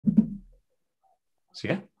So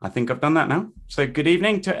yeah, I think I've done that now. So good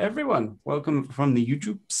evening to everyone. Welcome from the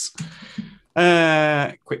YouTubes.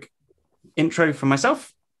 Quick intro from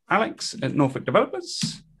myself, Alex at Norfolk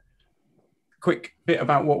Developers. Quick bit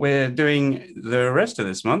about what we're doing the rest of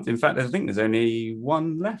this month. In fact, I think there's only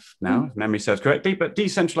one left now, if memory serves correctly, but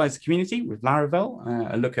decentralize the community with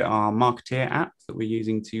Laravel, a look at our Marketeer app that we're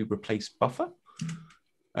using to replace Buffer.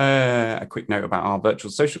 A quick note about our virtual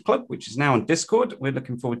social club, which is now on Discord. We're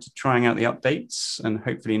looking forward to trying out the updates and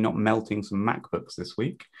hopefully not melting some MacBooks this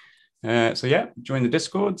week. So yeah, join the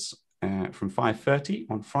Discords from 5:30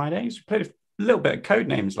 on Fridays. We played a little bit of code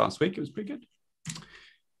names last week. It was pretty good.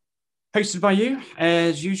 Hosted by you,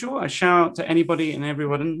 as usual. A shout out to anybody and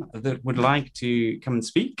everyone that would like to come and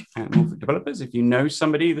speak at Norfolk Developers. If you know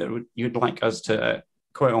somebody that you'd like us to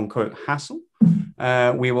quote unquote hassle,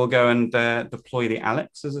 we will go and deploy the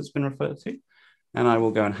Alex, as it's been referred to, and I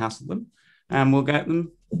will go and hassle them, and we'll get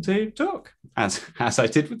them to talk, as I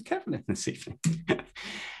did with Kevlin this evening.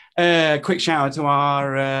 Quick shout out to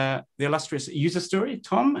our the illustrious user story,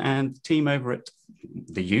 Tom, and the team over at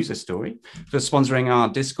the user story for sponsoring our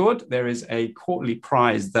Discord. There is a quarterly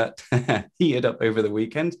prize that heated up over the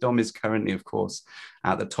weekend. Dom is currently, of course,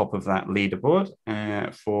 at the top of that leaderboard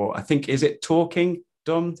for, I think, is it talking?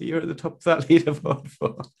 Dom, that you're at the top of that leaderboard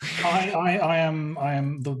for? I am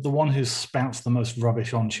the one who spouts the most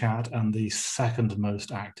rubbish on chat and the third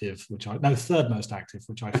most active, which I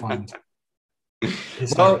find.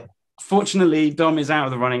 Well, fortunately, Dom is out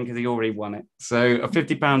of the running because he already won it. So a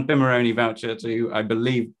 £50 Bimaroni voucher to, I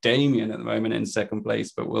believe, Damien at the moment in second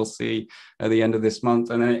place, but we'll see at the end of this month.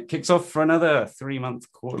 And then it kicks off for another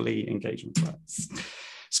 3-month quarterly engagement.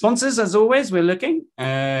 Sponsors, as always, we're looking.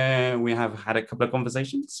 We have had a couple of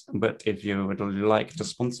conversations, but if you would like to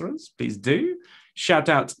sponsor us, please do. Shout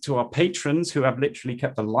out to our patrons who have literally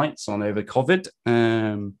kept the lights on over COVID.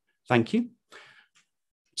 Thank you.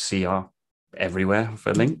 See our everywhere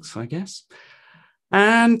for links, I guess.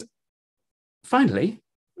 And finally,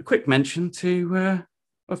 a quick mention to,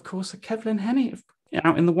 of course, a Kevlin Henney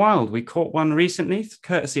out in the wild. We caught one recently,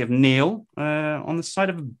 courtesy of Neil, on the side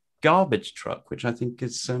of a garbage truck, which I think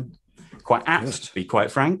is quite apt, to be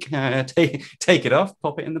quite frank. Take it off,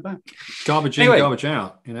 pop it in the back. Garbage in, garbage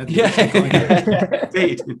out. You know. Yeah,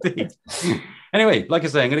 indeed. Anyway, like I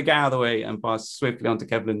say, I'm going to get out of the way and pass swiftly on to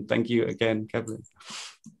Kevlin. Thank you again, Kevlin.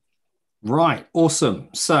 Right, awesome.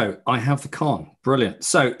 So I have the con. Brilliant.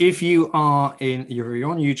 So if you're on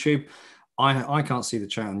YouTube, I can't see the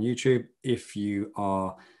chat on YouTube. If you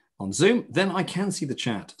are on Zoom, then I can see the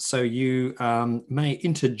chat. So you may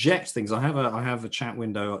interject things. I have a chat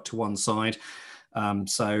window to one side.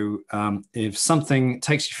 So if something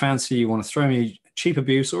takes your fancy, you want to throw me cheap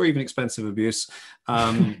abuse or even expensive abuse,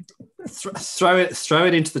 throw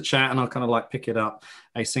it into the chat, and I'll kind of like pick it up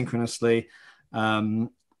asynchronously.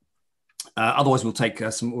 Otherwise, we'll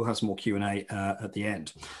have some more Q&A at the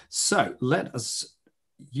end. So let us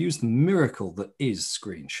use the miracle that is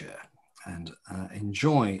screen share and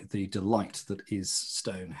enjoy the delight that is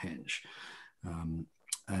Stonehenge.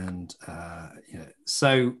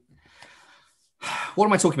 So what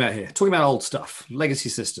am I talking about here? Talking about old stuff, legacy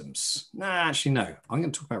systems. Actually, no. I'm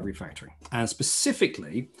going to talk about refactoring. And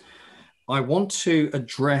specifically, I want to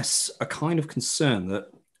address a kind of concern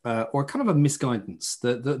that or kind of a misguidance.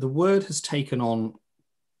 The word has taken on,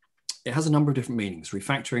 it has a number of different meanings.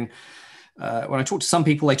 Refactoring, when I talk to some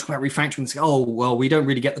people, they talk about refactoring and say, oh, well, we don't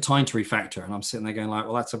really get the time to refactor. And I'm sitting there going like,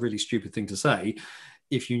 well, that's a really stupid thing to say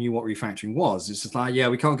if you knew what refactoring was. It's just like, yeah,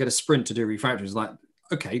 we can't get a sprint to do refactoring. It's like,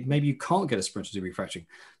 okay, maybe you can't get a sprint to do refactoring,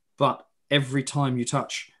 but every time you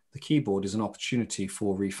touch the keyboard is an opportunity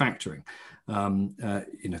for refactoring.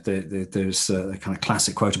 There's a kind of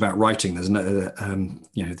classic quote about writing. There's no,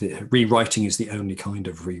 the rewriting is the only kind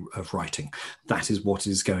of writing. That is what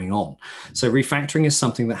is going on. So refactoring is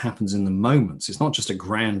something that happens in the moments. It's not just a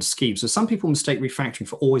grand scheme. So some people mistake refactoring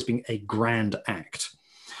for always being a grand act.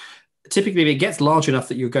 Typically, if it gets large enough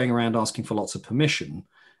that you're going around asking for lots of permission,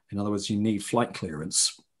 in other words, you need flight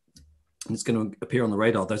clearance, and it's going to appear on the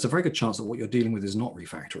radar, there's a very good chance that what you're dealing with is not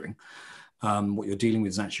refactoring. What you're dealing with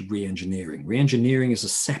is actually re-engineering. Re-engineering is a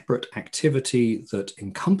separate activity that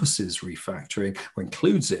encompasses refactoring or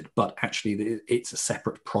includes it, but actually it's a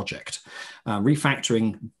separate project.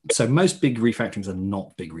 Refactoring, so most big refactorings are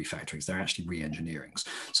not big refactorings, they're actually re-engineerings.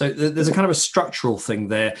 So there's a kind of a structural thing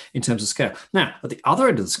there in terms of scale. Now, at the other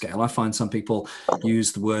end of the scale, I find some people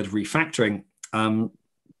use the word refactoring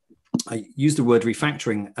I use the word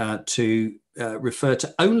refactoring to refer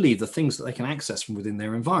to only the things that they can access from within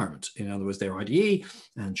their environment. In other words, their IDE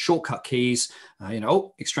and shortcut keys,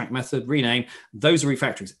 extract method, rename, those are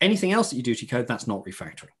refactorings. Anything else that you do to your code, that's not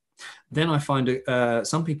refactoring. then I find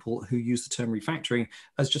some people who use the term refactoring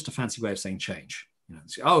as just a fancy way of saying change. You know,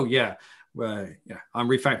 oh yeah, I'm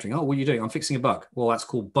refactoring. Oh, what are you doing? I'm fixing a bug. Well, that's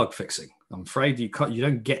called bug fixing. I'm afraid you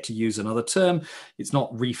don't get to use another term. It's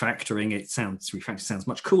not refactoring. Refactoring sounds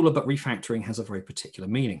much cooler, but refactoring has a very particular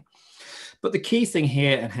meaning. But the key thing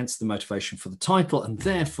here, and hence the motivation for the title, and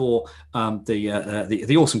therefore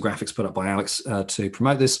the awesome graphics put up by Alex to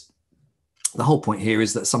promote this, the whole point here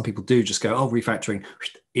is that some people do just go, oh, refactoring,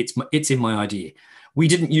 it's in my IDE. We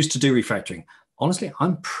didn't used to do refactoring. Honestly,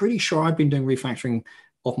 I'm pretty sure I've been doing refactoring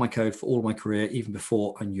of my code for all of my career, even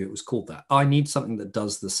before I knew it was called that. I need something that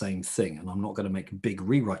does the same thing, and I'm not going to make big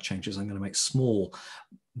rewrite changes. I'm going to make small,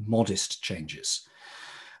 modest changes.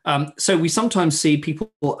 So we sometimes see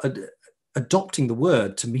people adopting the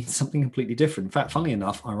word to mean something completely different. In fact, funnily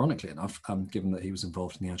enough, ironically enough, given that he was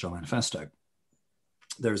involved in the Agile Manifesto,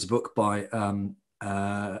 there is a book by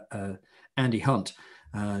Andy Hunt,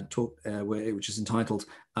 which is entitled,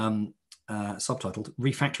 subtitled,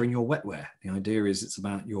 Refactoring Your Wetware. The idea is it's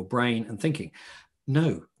about your brain and thinking.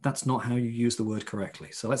 No, that's not how you use the word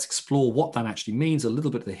correctly. So let's explore what that actually means, a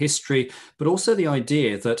little bit of the history, but also the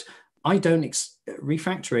idea that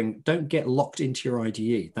refactoring, don't get locked into your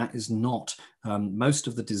IDE. That is not, most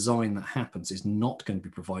of the design that happens is not going to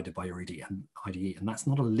be provided by your IDE, and that's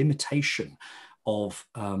not a limitation of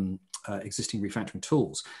existing refactoring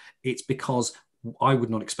tools. It's because I would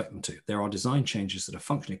not expect them to. There are design changes that are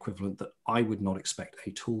functionally equivalent that I would not expect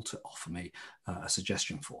a tool to offer me a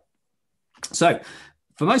suggestion for. So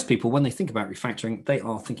for most people, when they think about refactoring, they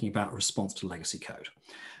are thinking about a response to legacy code.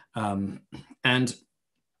 And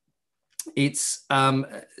it's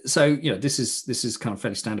so, you know, this is kind of a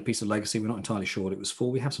fairly standard piece of legacy. We're not entirely sure what it was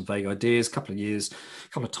for. We have some vague ideas. A couple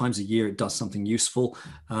of times a year it does something useful.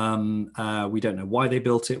 We don't know why they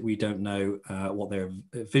built it. We don't know what their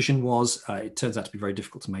vision was. It turns out to be very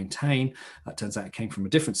difficult to maintain. It turns out it came from a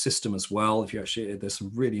different system as well. If you actually, there's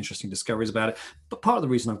some really interesting discoveries about it. But part of the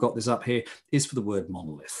reason I've got this up here is for the word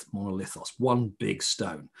monolith, monolithos, one big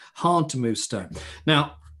stone, hard to move stone.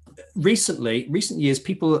 Now, recent years,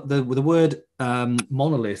 people, the word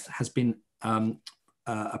monolith has been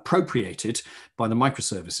appropriated by the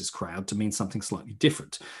microservices crowd to mean something slightly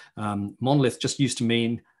different. Monolith just used to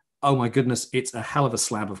mean, oh my goodness, it's a hell of a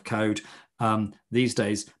slab of code. These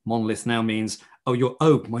days, monolith now means,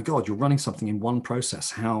 oh my God, you're running something in one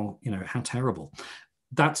process. How terrible.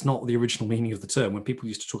 That's not the original meaning of the term. When people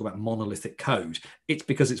used to talk about monolithic code, it's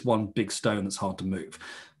because it's one big stone that's hard to move.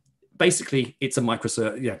 Basically, it's a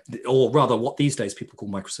microservice, or rather what these days people call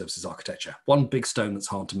microservices architecture. One big stone that's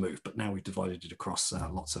hard to move, but now we've divided it across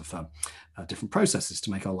lots of different processes to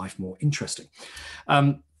make our life more interesting.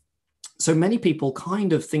 So many people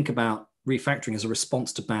kind of think about refactoring as a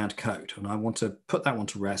response to bad code, and I want to put that one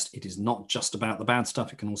to rest. It is not just about the bad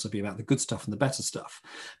stuff. It can also be about the good stuff and the better stuff.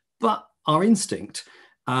 But our instinct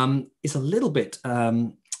is a little bit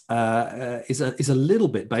is a little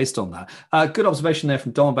bit based on that. Good observation there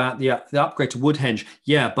from Dom about the upgrade to Woodhenge.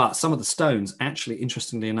 Yeah, but some of the stones actually,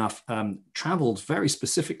 interestingly enough, traveled very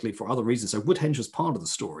specifically for other reasons. So Woodhenge was part of the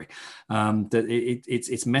story. That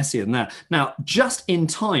it's messier than that. Now, just in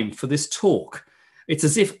time for this talk, it's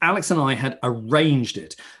as if Alex and I had arranged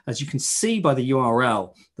it. As you can see by the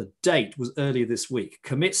URL, the date was earlier this week.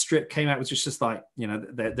 Commit strip came out, which was just like,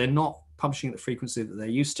 they're not publishing at the frequency that they're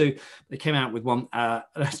used to. They came out with one. I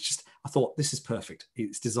thought, this is perfect.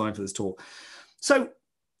 It's designed for this talk. So,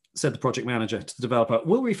 said the project manager to the developer,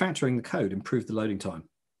 will refactoring the code improve the loading time?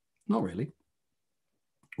 Not really.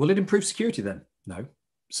 Will it improve security then? No.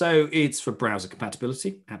 So it's for browser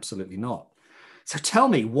compatibility? Absolutely not. So tell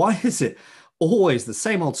me, why is it always the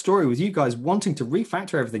same old story with you guys wanting to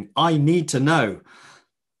refactor everything? I need to know.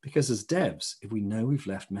 Because as devs, if we know we've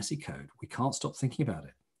left messy code, we can't stop thinking about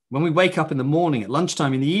it. When we wake up in the morning, at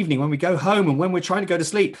lunchtime, in the evening, when we go home, and when we're trying to go to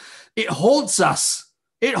sleep, it haunts us.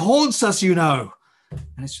 It haunts us, And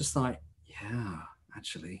it's just like, yeah,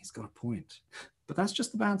 actually, he's got a point. But that's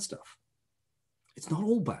just the bad stuff. It's not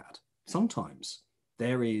all bad. Sometimes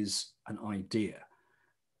there is an idea.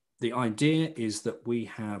 The idea is that we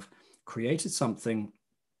have created something.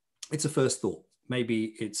 It's a first thought.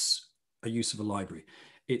 Maybe it's a use of a library.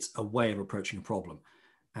 It's a way of approaching a problem.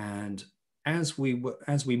 And as we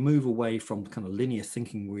move away from the kind of linear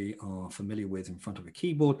thinking we are familiar with in front of a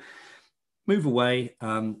keyboard, move away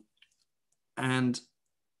and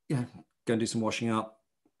go and do some washing up,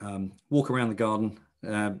 walk around the garden,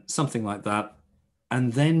 something like that.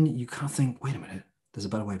 And then you kind of think, wait a minute, there's a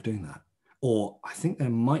better way of doing that. Or I think there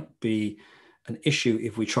might be an issue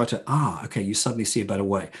if we try to, you suddenly see a better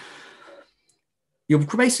way. You're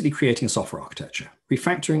basically creating a software architecture.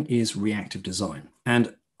 Refactoring is reactive design.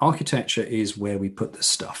 And architecture is where we put this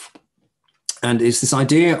stuff. And it's this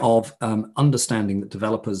idea of understanding that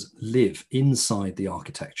developers live inside the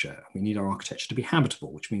architecture. We need our architecture to be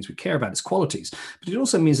habitable, which means we care about its qualities, but it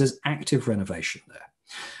also means there's active renovation there.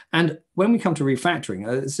 And when we come to refactoring,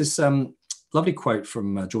 there's this lovely quote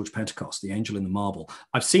from George Pentecost, The Angel in the Marble.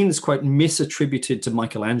 I've seen this quote misattributed to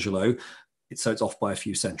Michelangelo, so it's off by a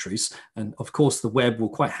few centuries. And of course, the web will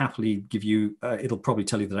quite happily give you, it'll probably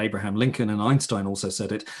tell you that Abraham Lincoln and Einstein also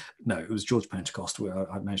said it. No, it was George Pentecost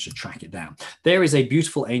where I managed to track it down. There is a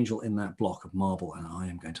beautiful angel in that block of marble, and I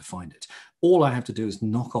am going to find it. All I have to do is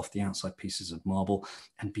knock off the outside pieces of marble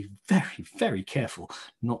and be very, very careful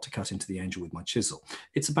not to cut into the angel with my chisel.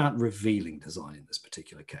 It's about revealing design in this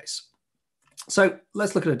particular case. So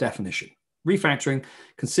let's look at a definition. Refactoring,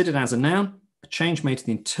 considered as a noun, a change made to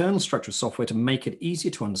the internal structure of software to make it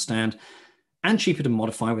easier to understand and cheaper to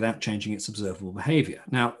modify without changing its observable behavior.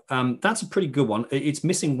 Now, that's a pretty good one. It's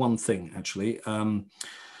missing one thing, actually.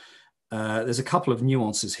 There's a couple of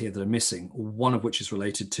nuances here that are missing, one of which is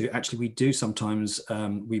related to, actually, we do sometimes,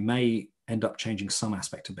 we may end up changing some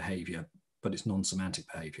aspect of behavior, but it's non-semantic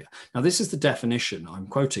behavior. Now, this is the definition I'm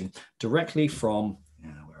quoting directly from,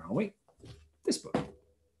 where are we? This book.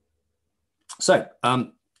 So,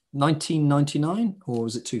 1999, or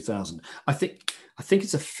was it 2000? I think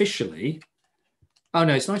it's officially, oh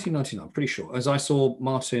no, it's 1999, I'm pretty sure, as I saw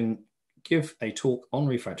Martin give a talk on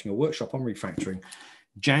refactoring, a workshop on refactoring,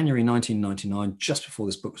 January 1999, just before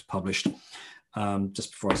this book was published,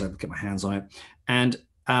 just before I was able to get my hands on it. And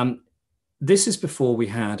this is before we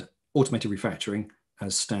had automated refactoring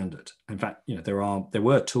as standard. In fact, there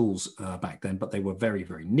were tools back then, but they were very,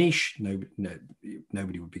 very niche.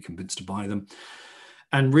 Nobody would be convinced to buy them.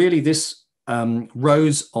 And really this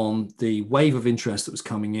rose on the wave of interest that was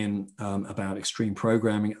coming in about extreme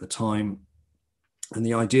programming at the time, and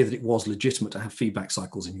the idea that it was legitimate to have feedback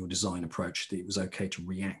cycles in your design approach, that it was okay to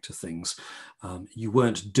react to things. You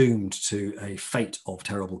weren't doomed to a fate of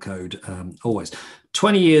terrible code always.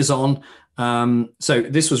 20 years on, so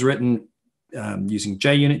this was written using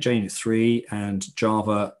JUnit, JUnit 3, and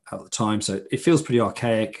Java at the time. So it feels pretty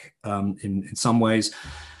archaic in some ways.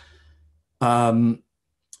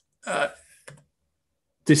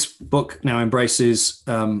 This book now embraces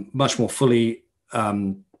much more fully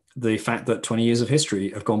the fact that 20 years of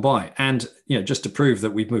history have gone by. And just to prove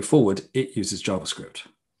that we've moved forward, it uses JavaScript.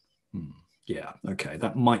 Yeah, okay,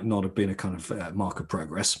 that might not have been a kind of mark of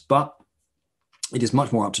progress, but it is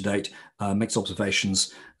much more up to date, makes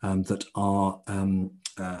observations that are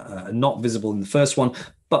not visible in the first one.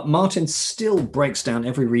 But Martin still breaks down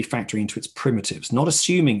every refactoring into its primitives, not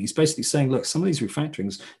assuming, he's basically saying, look, some of these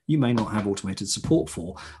refactorings you may not have automated support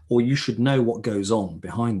for, or you should know what goes on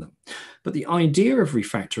behind them. But the idea of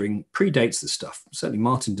refactoring predates this stuff. Certainly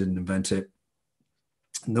Martin didn't invent it,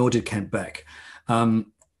 nor did Kent Beck. And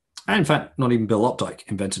in fact, not even Bill Opdyke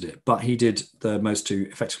invented it, but he did the most to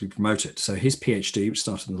effectively promote it. So his PhD, which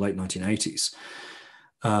started in the late 1980s,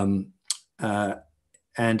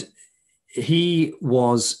 and he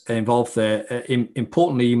was involved there.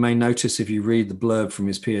 Importantly, you may notice if you read the blurb from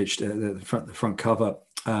his PhD, the front cover,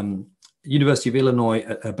 University of Illinois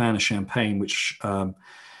at Urbana-Champaign, which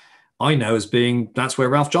I know as being, that's where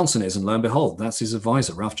Ralph Johnson is. And lo and behold, that's his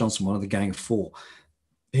advisor, Ralph Johnson, one of the Gang of Four.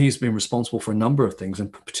 He's been responsible for a number of things,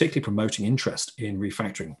 and particularly promoting interest in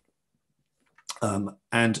refactoring.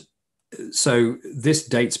 And so this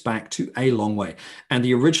dates back to a long way. And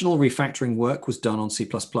the original refactoring work was done on C++.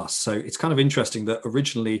 So it's kind of interesting that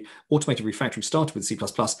originally automated refactoring started with C++,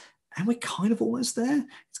 and we're kind of almost there.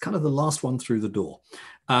 It's kind of the last one through the door.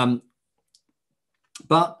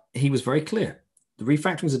 But he was very clear. The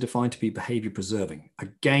refactorings are defined to be behavior preserving.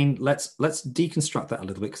 Again, let's deconstruct that a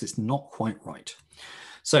little bit because it's not quite right.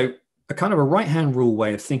 So a kind of a right-hand rule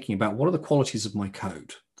way of thinking about what are the qualities of my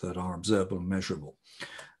code that are observable and measurable.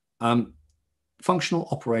 Functional,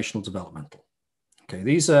 operational, developmental. Okay,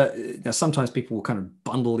 these are, now sometimes people will kind of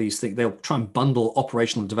bundle these things. They'll try and bundle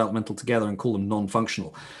operational and developmental together and call them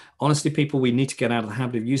non-functional. Honestly, people, we need to get out of the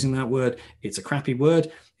habit of using that word. It's a crappy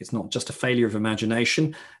word. It's not just a failure of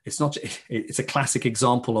imagination. It's a classic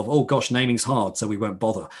example of, oh gosh, naming's hard, so we won't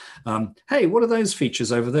bother. Hey, what are those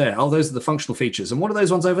features over there? Oh, those are the functional features. And what are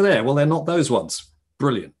those ones over there? Well, they're not those ones.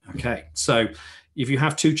 Brilliant. Okay, so if you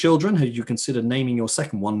have two children, you consider naming your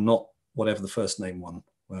second one, not whatever the firstly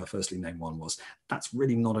named one was. That's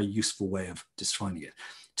really not a useful way of defining it.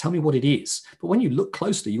 Tell me what it is. But when you look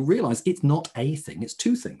closely, you realize it's not a thing, it's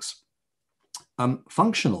two things.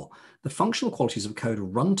 Functional. The functional qualities of code are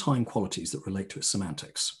runtime qualities that relate to its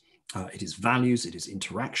semantics. It is values, it is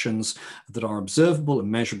interactions that are observable and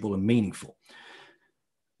measurable and meaningful.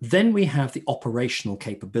 Then we have the operational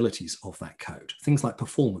capabilities of that code, things like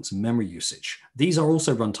performance and memory usage. These are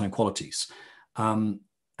also runtime qualities. And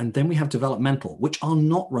then we have developmental, which are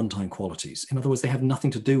not runtime qualities. In other words, they have nothing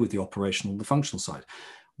to do with the operational and the functional side.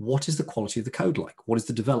 What is the quality of the code like? What is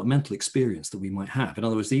the developmental experience that we might have? In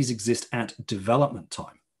other words, these exist at development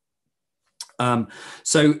time.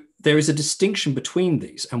 So there is a distinction between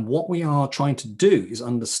these. And what we are trying to do is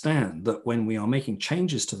understand that when we are making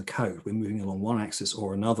changes to the code, we're moving along one axis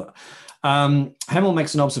or another. Hemmel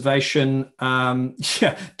makes an observation.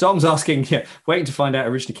 Yeah, Dom's asking, waiting to find out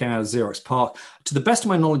originally came out of Xerox PARC. To the best of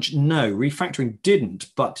my knowledge, no, refactoring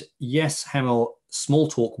didn't. But yes, Hemmel,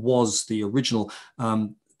 Smalltalk was the original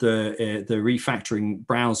the refactoring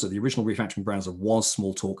browser, the original refactoring browser was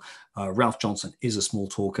Smalltalk. Ralph Johnson is a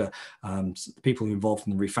Smalltalker. People who are involved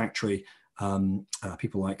in the refactory,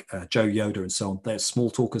 people like Joe Yoder and so on, they're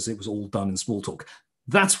Smalltalkers. It was all done in Smalltalk.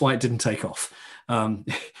 That's why it didn't take off.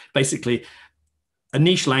 Basically, a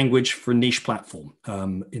niche language for a niche platform.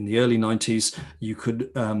 In the early 90s, you could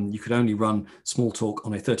only run Smalltalk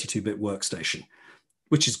on a 32-bit workstation,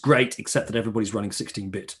 which is great, except that everybody's running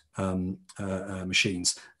 16-bit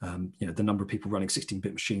machines. The number of people running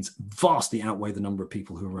 16-bit machines vastly outweigh the number of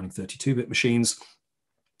people who are running 32-bit machines.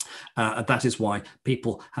 And that is why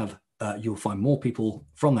people have, you'll find more people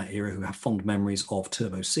from that era who have fond memories of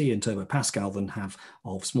Turbo C and Turbo Pascal than have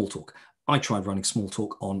of Smalltalk. I tried running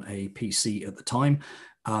Smalltalk on a PC at the time.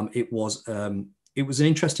 It was an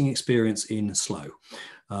interesting experience in slow.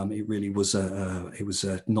 It really was,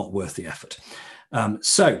 not worth the effort.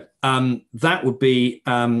 That would be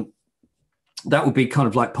kind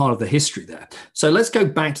of like part of the history there. So let's go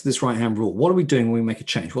back to this right-hand rule. What are we doing when we make a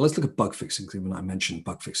change? Well, let's look at bug fixing, when I mentioned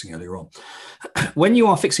bug fixing earlier on. When you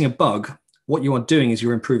are fixing a bug, what you are doing is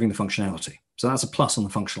you're improving the functionality. So that's a plus on the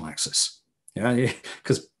functional axis. Yeah,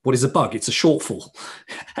 because what is a bug? It's a shortfall.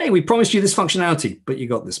 Hey, we promised you this functionality, but you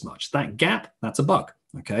got this much. That gap, that's a bug.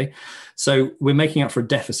 Okay, so we're making up for a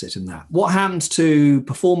deficit in that. What happens to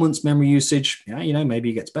performance, memory usage? Yeah, maybe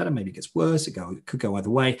it gets better, maybe it gets worse. It could go either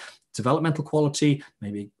way. Developmental quality,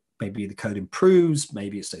 maybe the code improves,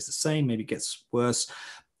 maybe it stays the same, maybe it gets worse.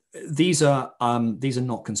 These are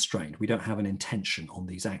not constrained. We don't have an intention on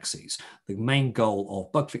these axes. The main goal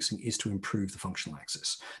of bug fixing is to improve the functional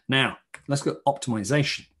axis. Now, let's look at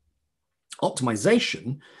optimization.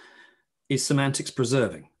 Optimization is semantics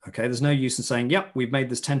preserving. Okay, there's no use in saying, yep, we've made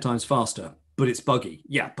this 10 times faster, but it's buggy.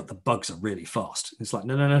 Yeah, but the bugs are really fast. It's like,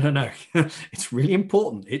 no. It's really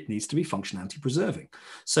important. It needs to be functionality preserving.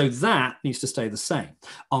 So that needs to stay the same.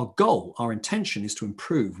 Our goal, our intention is to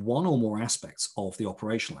improve one or more aspects of the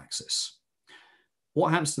operational axis. What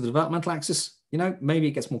happens to the developmental axis? Maybe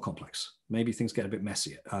it gets more complex. Maybe things get a bit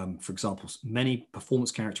messier. For example, many performance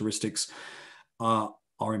characteristics are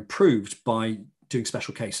improved by doing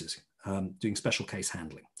special cases. Doing special case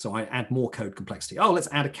handling. So I add more code complexity. Oh, let's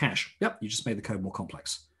add a cache. Yep, you just made the code more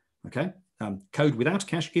complex. Okay, code without a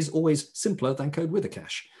cache is always simpler than code with a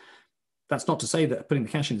cache. That's not to say that putting the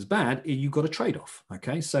cache in is bad. You've got a trade-off.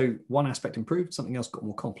 Okay, so one aspect improved, something else got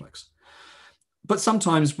more complex. But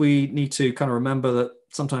sometimes we need to kind of remember that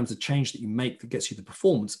sometimes the change that you make that gets you the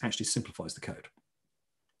performance actually simplifies the code.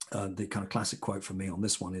 The kind of classic quote from me on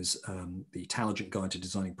this one is the Taligent Guide to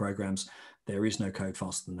Designing Programs. There is no code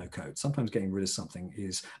faster than no code. Sometimes getting rid of something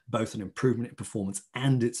is both an improvement in performance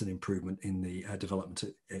and it's an improvement in the development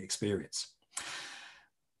experience.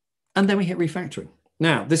 And then we hit refactoring.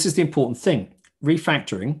 Now, this is the important thing.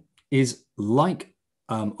 Refactoring is like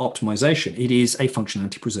optimization. It is a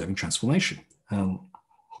functionality preserving transformation. And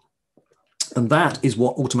that is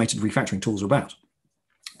what automated refactoring tools are about.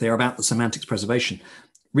 They're about the semantics preservation.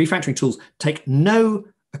 Refactoring tools take no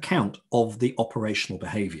account of the operational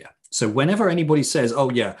behavior. So whenever anybody says,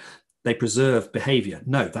 oh yeah, they preserve behavior,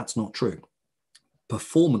 no, that's not true.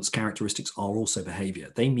 Performance characteristics are also behavior.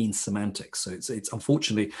 They mean semantics. So it's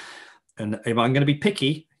unfortunately, and if I'm going to be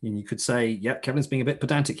picky, and you could say, yeah, Kevlin's being a bit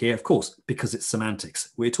pedantic here, of course, because it's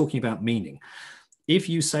semantics. We're talking about meaning. If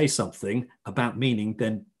you say something about meaning,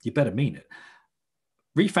 then you better mean it.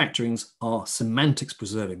 Refactorings are semantics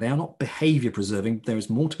preserving. They are not behavior preserving. There is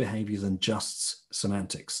more to behavior than just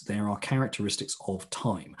semantics. There are characteristics of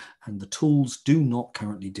time, and the tools do not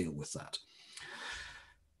currently deal with that.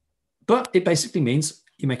 But it basically means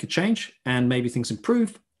you make a change and maybe things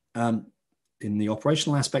improve in the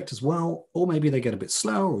operational aspect as well, or maybe they get a bit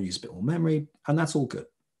slower or use a bit more memory, and that's all good.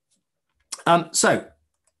 So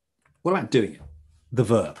what about doing it? The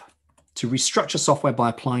verb. To restructure software by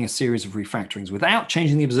applying a series of refactorings without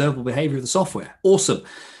changing the observable behavior of the software. Awesome.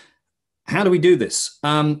 How do we do this?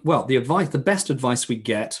 Well, the best advice we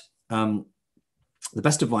get the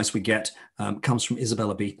best advice we get comes from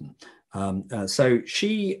Isabella Beaton. So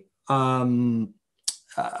she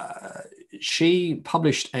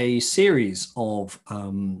published a series of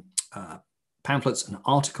pamphlets and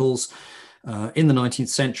articles in the 19th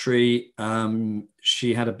century.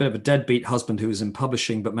 She had a bit of a deadbeat husband who was in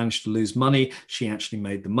publishing but managed to lose money. She actually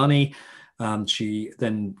made the money. She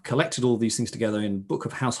then collected all these things together in a book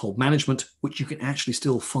of household management, which you can actually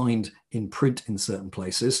still find in print in certain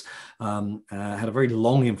places. Had a very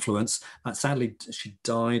long influence. Sadly, she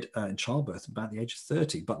died in childbirth about the age of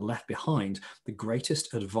 30, but left behind the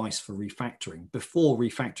greatest advice for refactoring. Before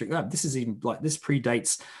refactoring, this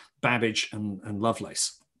predates Babbage and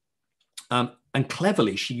Lovelace. And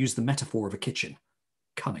cleverly, she used the metaphor of a kitchen.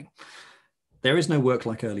 Cunning. There is no work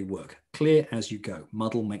like early work. Clear as you go.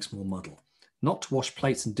 Muddle makes more muddle. Not to wash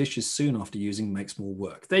plates and dishes soon after using makes more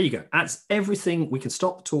work. There you go. That's everything. We can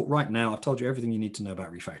stop the talk right now. I've told you everything you need to know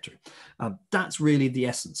about refactoring. That's really the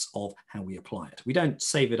essence of how we apply it. We don't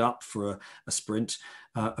save it up for a sprint.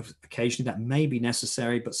 Occasionally that may be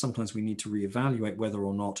necessary, but sometimes we need to reevaluate whether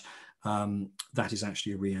or not that is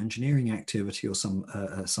actually a re-engineering activity or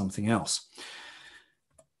something else.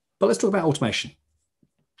 But let's talk about automation.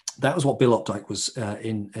 That was what Bill Opdyke was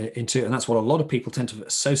into, and that's what a lot of people tend to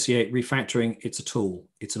associate refactoring. It's a tool.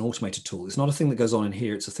 It's an automated tool. It's not a thing that goes on in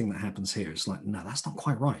here. It's a thing that happens here. It's like, no, that's not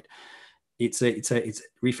quite right.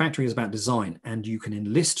 Refactoring is about design, and you can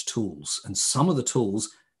enlist tools, and some of the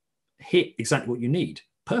tools hit exactly what you need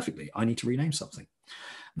perfectly. I need to rename something.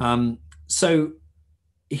 So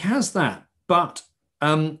he has that, but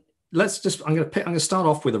I'm going to start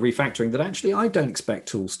off with a refactoring that actually I don't expect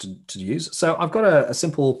tools to use. So I've got a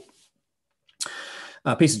simple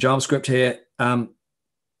piece of JavaScript here. I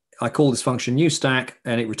call this function new stack,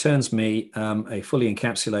 and it returns me a fully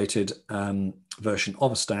encapsulated version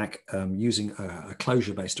of a stack using a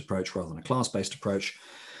closure-based approach rather than a class-based approach.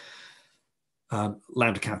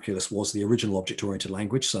 Lambda calculus was the original object-oriented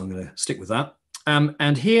language, so I'm going to stick with that.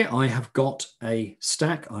 And here I have got a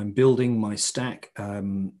stack. I'm building my stack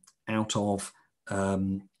out of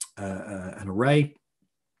an array,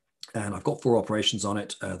 and I've got 4 operations on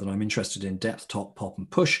it that I'm interested in: depth, top, pop, and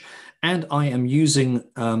push. And I am using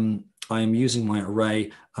my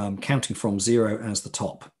array counting from 0 as the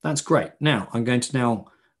top. That's great. Now I'm going to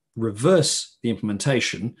reverse the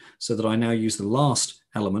implementation so that I now use the last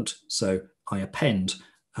element. So I append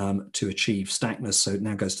to achieve stackness. So it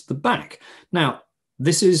now goes to the back. Now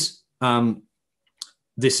this is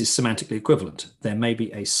semantically equivalent. There may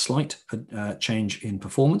be a slight change in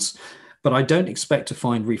performance, but I don't expect to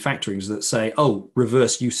find refactorings that say, oh,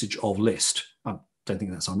 reverse usage of list. I don't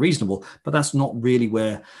think that's unreasonable, but that's not really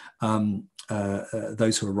where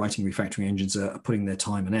those who are writing refactoring engines are putting their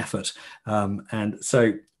time and effort. And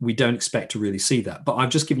so we don't expect to really see that. But I've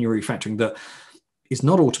just given you a refactoring that is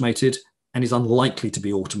not automated and is unlikely to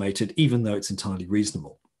be automated, even though it's entirely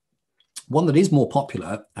reasonable. One that is more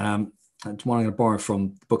popular, and one I'm going to borrow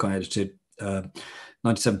from the book I edited,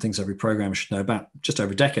 97 Things Every Programmer Should Know About, just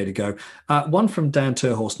over a decade ago. One from Dan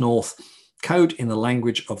Terhorst North, Code in the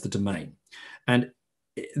Language of the Domain. And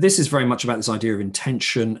this is very much about this idea of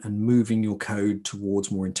intention and moving your code towards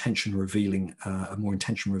a more intention revealing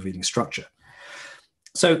structure.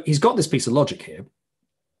 So he's got this piece of logic here.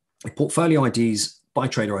 Portfolio IDs by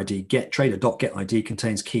trader ID, get trader.get ID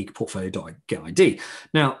contains key portfolio.get ID.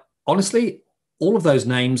 Now, honestly, all of those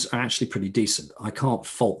names are actually pretty decent. I can't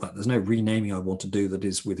fault that. There's no renaming I want to do that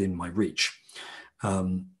is within my reach.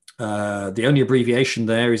 The only abbreviation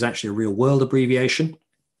there is actually a real world abbreviation,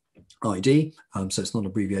 ID. So it's not an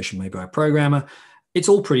abbreviation made by a programmer. It's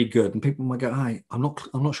all pretty good. And people might go, hey, I'm not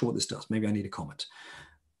sure what this does. Maybe I need a comment.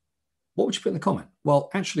 What would you put in the comment? Well,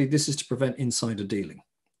 actually, this is to prevent insider dealing.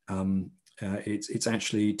 It's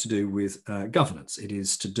actually to do with governance. It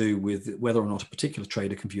is to do with whether or not a particular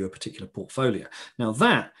trader can view a particular portfolio. Now,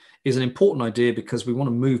 that is an important idea because we want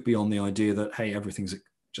to move beyond the idea that, hey, everything's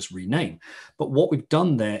just rename. But what we've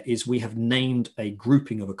done there is we have named a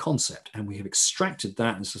grouping of a concept and we have extracted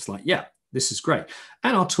that. And it's just like, yeah, this is great.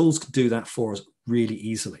 And our tools can do that for us really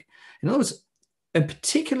easily. In other words, and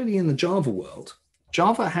particularly in the Java world,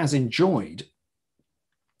 Java has enjoyed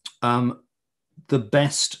the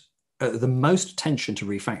most attention to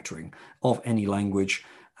refactoring of any language.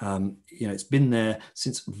 It's been there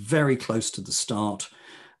since very close to the start,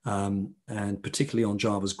 and particularly on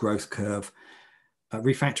Java's growth curve.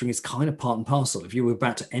 Refactoring is kind of part and parcel. If you were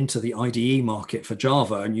about to enter the IDE market for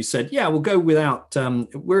Java and you said, yeah, we'll go without,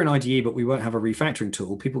 we're an IDE, but we won't have a refactoring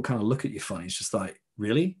tool, people kind of look at you funny. It's just like,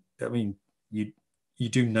 really? I mean, you You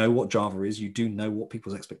do know what Java is. You do know what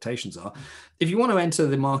people's expectations are. If you want to enter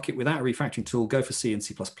the market without a refactoring tool, go for C and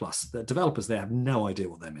C++. The developers there have no idea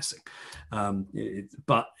what they're missing.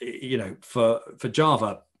 But for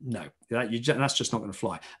Java, no, that's just not going to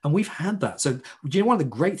fly. And we've had that. So one of the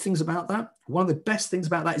great things about that, one of the best things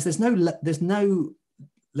about that is there's no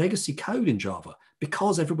legacy code in Java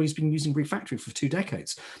because everybody's been using refactoring for 2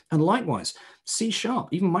 decades. And likewise, C#,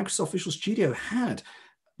 even Microsoft Visual Studio had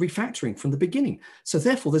refactoring from the beginning. So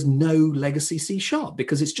therefore, there's no legacy C#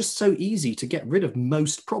 because it's just so easy to get rid of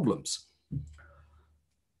most problems.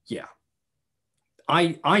 Yeah.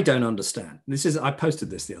 I don't understand. I posted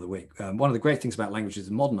this the other week. One of the great things about languages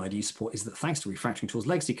in modern IDE support is that thanks to refactoring tools,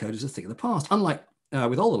 legacy code is a thing of the past. Unlike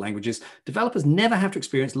with older languages, developers never have to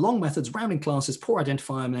experience long methods, rounding classes, poor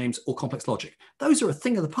identifier names, or complex logic. Those are a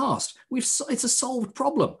thing of the past. It's a solved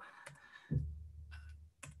problem.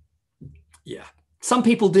 Yeah. Some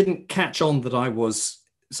people didn't catch on that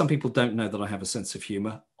some people don't know that I have a sense of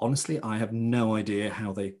humor. Honestly, I have no idea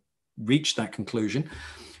how they reached that conclusion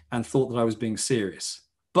and thought that I was being serious.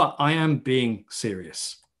 But I am being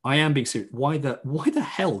serious. Why the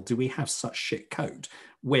hell do we have such shit code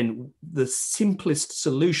when the simplest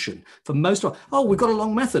solution for most of, we've got a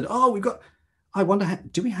long method. I wonder,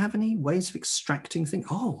 do we have any ways of extracting things?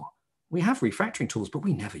 We have refactoring tools, but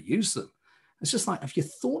we never use them. It's just like, have you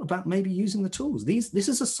thought about maybe using the tools? This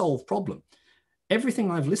is a solved problem.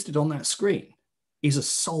 Everything I've listed on that screen is a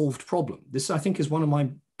solved problem. This, I think, is one of my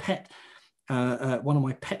pet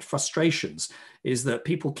frustrations, is that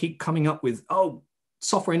people keep coming up with,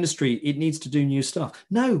 software industry, it needs to do new stuff.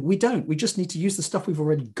 No, we don't. We just need to use the stuff we've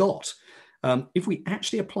already got. If we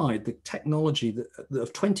actually applied the technology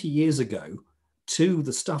of 20 years ago to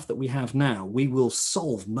the stuff that we have now, we will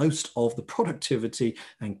solve most of the productivity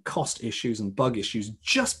and cost issues and bug issues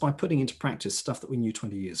just by putting into practice stuff that we knew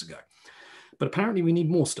 20 years ago. But apparently we need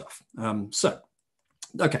more stuff.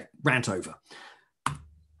 Okay, rant over.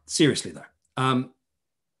 Seriously though, some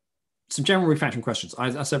general refactoring questions.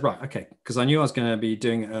 I said, right, okay, because I knew I was going to be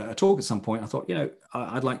doing a talk at some point. I thought,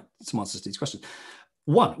 I'd like some answers to these questions.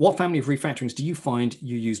 1, what family of refactorings do you find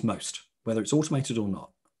you use most, whether it's automated or not?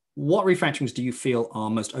 What refactorings do you feel are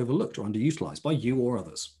most overlooked or underutilized by you or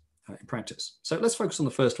others in practice? So let's focus on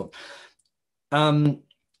the first one.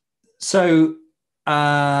 So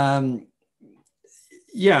I've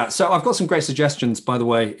got some great suggestions, by the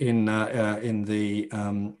way, in the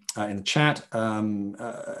chat.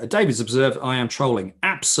 David's observed, I am trolling.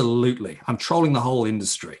 Absolutely. I'm trolling the whole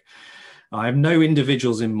industry. I have no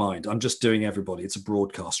individuals in mind. I'm just doing everybody. It's a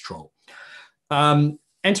broadcast troll.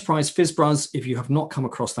 Enterprise FizzBuzz, if you have not come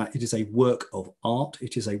across that, it is a work of art.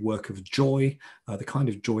 It is a work of joy, the kind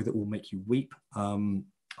of joy that will make you weep. I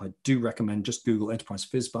do recommend just Google Enterprise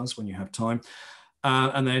FizzBuzz when you have time.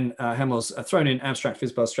 And then Hemmel's thrown in Abstract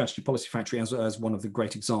FizzBuzz Strategy Policy Factory as one of the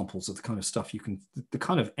great examples of the kind of stuff the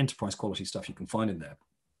kind of enterprise quality stuff you can find in there.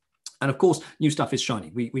 And of course, new stuff is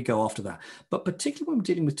shiny. We go after that. But particularly when we're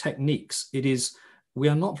dealing with techniques, we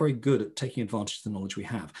are not very good at taking advantage of the knowledge we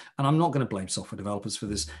have. And I'm not going to blame software developers for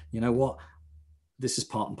this. You know what? This is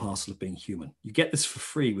part and parcel of being human. You get this for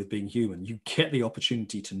free with being human. You get the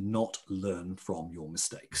opportunity to not learn from your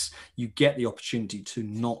mistakes. You get the opportunity to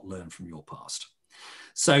not learn from your past.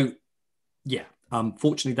 So, yeah,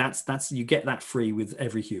 fortunately, that's you get that free with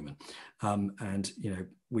every human, and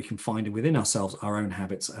we can find within ourselves our own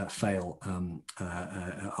habits fail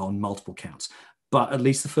on multiple counts. But at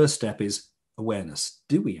least the first step is awareness.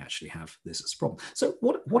 Do we actually have this as a problem? So,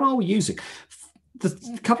 what are we using? A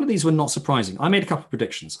couple of these were not surprising. I made a couple of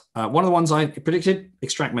predictions. One of the ones I predicted: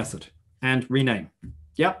 extract method and rename.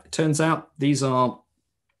 Yep, it turns out these are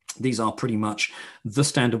pretty much the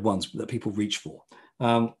standard ones that people reach for.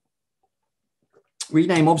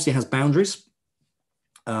 Rename obviously has boundaries,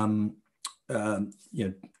 and as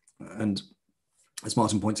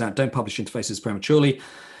Martin points out, don't publish interfaces prematurely,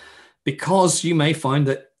 because you may find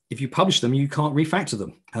that if you publish them, you can't refactor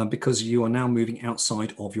them because you are now moving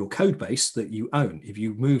outside of your code base that you own. If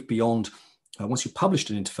you move beyond, once you've published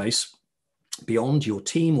an interface, beyond your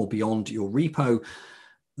team or beyond your repo,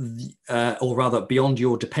 or rather beyond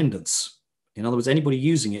your dependents. In other words, anybody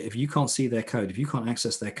using it, if you can't see their code, if you can't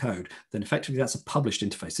access their code, then effectively that's a published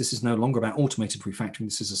interface. This is no longer about automated refactoring.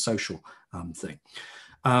 This is a social thing.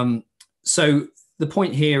 So the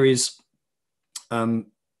point here is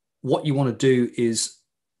what you want to do is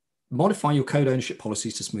modify your code ownership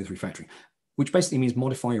policies to smooth refactoring, which basically means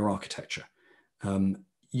modify your architecture.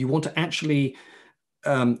 You want to actually,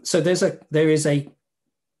 so there is a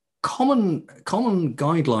common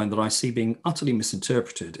guideline that I see being utterly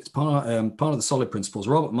misinterpreted. It's part of the solid principles.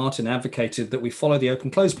 Robert Martin advocated that we follow the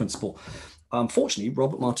open close principle. unfortunately,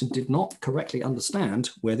 Robert Martin did not correctly understand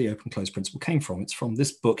where the open-close principle came from. It's from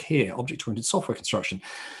this book here, Object-Oriented Software Construction.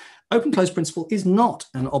 Open-close principle is not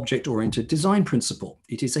an object-oriented design principle.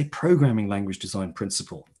 It is a programming language design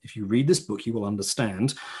principle. If you read this book, you will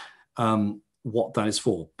understand what that is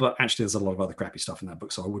for. But actually, there's a lot of other crappy stuff in that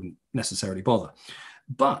book, so I wouldn't necessarily bother.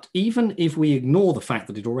 But even if we ignore the fact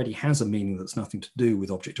that it already has a meaning that's nothing to do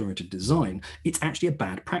with object-oriented design, it's actually a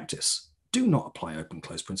bad practice. Do not apply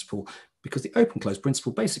open-close principle, because the open-close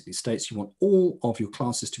principle basically states you want all of your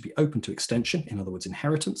classes to be open to extension, in other words,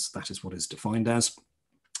 inheritance. That is what is defined as.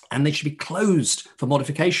 And they should be closed for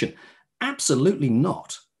modification. Absolutely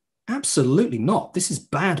not. Absolutely not. This is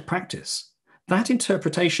bad practice. That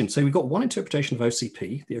interpretation, so we've got one interpretation of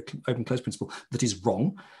OCP, the open-close principle, that is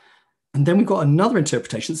wrong. And then we've got another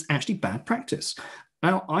interpretation that's actually bad practice.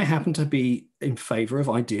 Now, I happen to be in favor of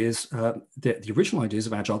ideas, the original ideas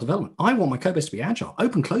of agile development. I want my code base to be agile.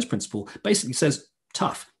 Open-close principle basically says,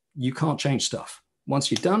 tough, you can't change stuff.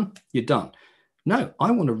 Once you're done, you're done. No, I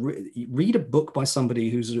want to read a book by somebody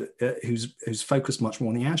who's focused much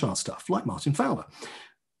more on the agile stuff, like Martin Fowler.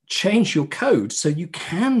 Change your code so you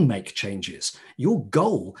can make changes. Your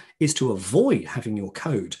goal is to avoid having your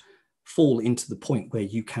code fall into the point where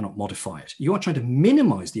you cannot modify it. You are trying to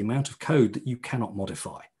minimize the amount of code that you cannot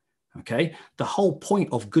modify. Okay, the whole point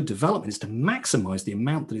of good development is to maximize the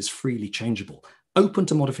amount that is freely changeable, open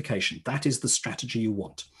to modification. That is the strategy you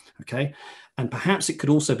want. Okay, and perhaps it could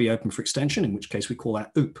also be open for extension, in which case we call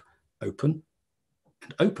that OOP, open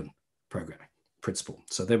and open programming principle.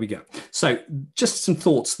 So there we go. So just some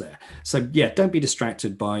thoughts there. So yeah, don't be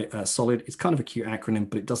distracted by SOLID. It's kind of a cute acronym,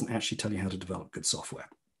 but it doesn't actually tell you how to develop good software.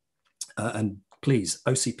 And please,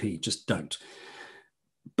 OCP, just don't.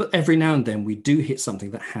 But every now and then we do hit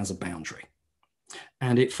something that has a boundary,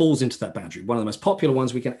 and it falls into that boundary. One of the most popular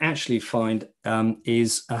ones we can actually find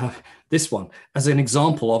is this one as an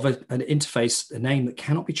example of an interface, a name that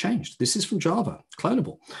cannot be changed. This is from Java,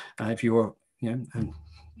 clonable. If you're, and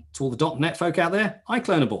to all the .NET folk out there,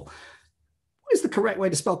 iClonable. What is the correct way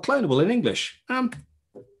to spell clonable in English?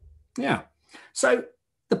 Yeah. So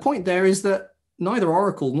the point there is that neither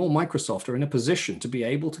Oracle nor Microsoft are in a position to be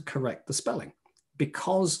able to correct the spelling,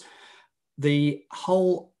 because the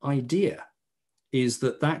whole idea is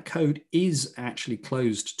that that code is actually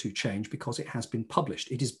closed to change because it has been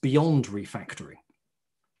published. It is beyond refactoring.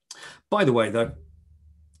 By the way, though,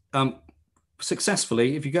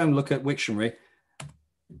 successfully, if you go and look at Wiktionary,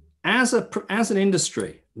 as an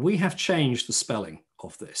industry, we have changed the spelling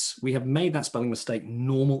of this. We have made that spelling mistake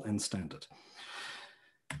normal and standard.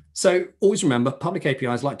 So always remember, public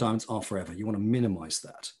APIs like diamonds are forever. You want to minimize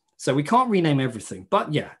that. So we can't rename everything,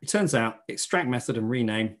 but yeah, it turns out extract method and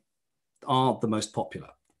rename are the most popular.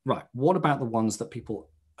 Right, what about the ones that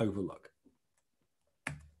people overlook?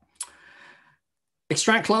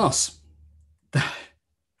 Extract class. That's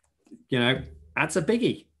a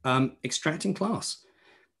biggie. Extracting class.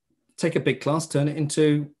 Take a big class, turn it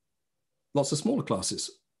into lots of smaller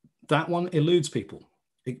classes. That one eludes people.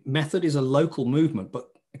 Method is a local movement, but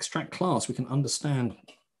extract class, we can understand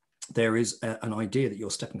there is an idea that you're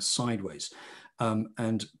stepping sideways.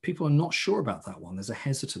 And people are not sure about that one. There's a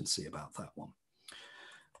hesitancy about that one.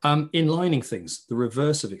 Inlining things, the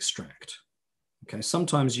reverse of extract. Okay,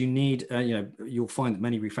 sometimes you need, you'll find that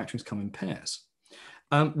many refactorings come in pairs.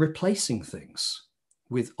 Replacing things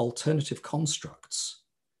with alternative constructs.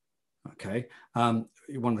 Okay,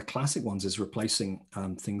 one of the classic ones is replacing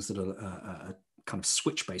things that are kind of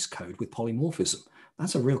switch-based code with polymorphism.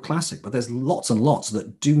 That's a real classic, but there's lots and lots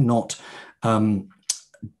that do not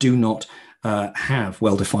have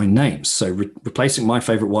well-defined names. So replacing my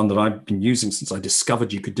favorite one that I've been using since I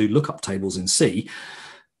discovered you could do lookup tables in C.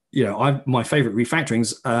 My favorite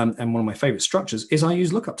refactorings and one of my favorite structures is I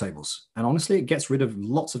use lookup tables. And honestly, it gets rid of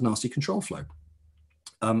lots of nasty control flow.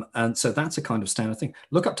 And so that's a kind of standard thing.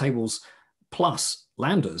 Lookup tables plus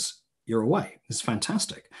lambdas, you're away. It's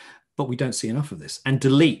fantastic. But we don't see enough of this. And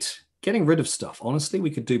delete, getting rid of stuff. Honestly, we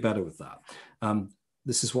could do better with that.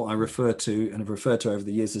 This is what I refer to and have referred to over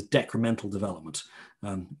the years as decremental development.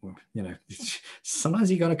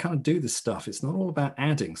 Sometimes you got to kind of do this stuff. It's not all about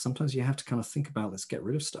adding. Sometimes you have to kind of think about, let's get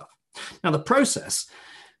rid of stuff. Now, the process,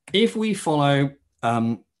 if we follow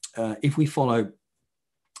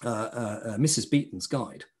Mrs. Beaton's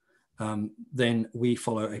guide, then we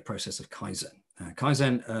follow a process of Kaizen.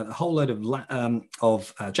 Kaizen, a whole load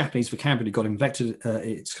of Japanese vocabulary got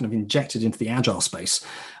it's kind of injected into the agile space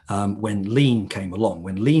when Lean came along.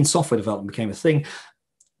 When Lean software development became a thing,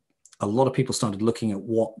 a lot of people started looking at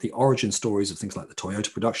what the origin stories of things like the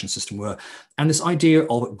Toyota production system were. And this idea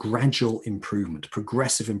of gradual improvement,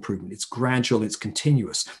 progressive improvement, it's gradual, it's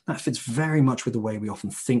continuous. That fits very much with the way we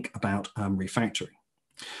often think about refactoring.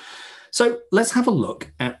 So let's have a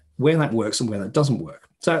look at where that works and where that doesn't work.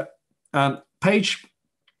 So page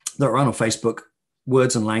that run on Facebook,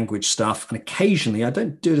 words and language stuff. And occasionally, I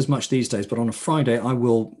don't do it as much these days, but on a Friday, I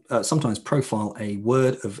will sometimes profile a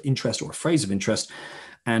word of interest or a phrase of interest.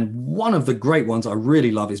 And one of the great ones I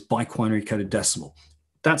really love is biquinary coded decimal.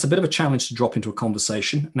 That's a bit of a challenge to drop into a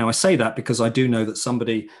conversation. Now, I say that because I do know that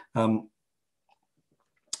somebody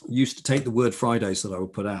used to take the word Fridays that I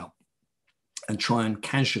would put out and try and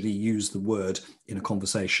casually use the word in a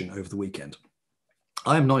conversation over the weekend.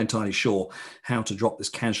 I am not entirely sure how to drop this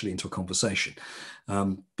casually into a conversation.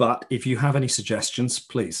 But if you have any suggestions,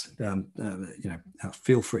 please,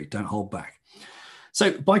 feel free, don't hold back.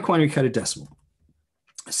 So biquinary coded decimal.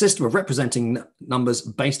 A system of representing numbers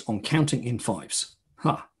based on counting in fives.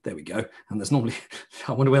 There we go. And there's normally,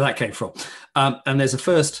 I wonder where that came from. And there's a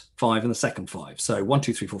first 5 and the second 5. So 1,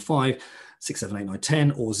 2, 3, 4, 5, 6, 7, 8, 9,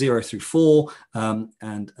 10, or 0 through 4,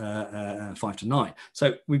 and 5 to 9.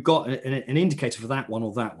 So we've got an indicator for that one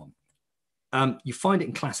or that one. You find it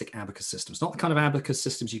in classic abacus systems, not the kind of abacus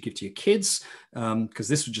systems you give to your kids, because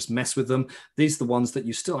this would just mess with them. These are the ones that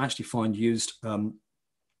you still actually find used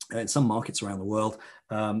in some markets around the world.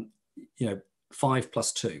 5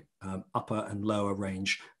 plus 2, upper and lower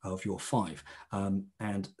range of your 5.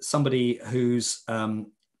 And somebody who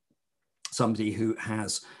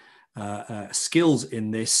has skills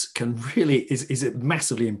in this can really is it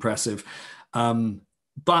massively impressive.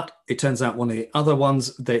 But it turns out one of the other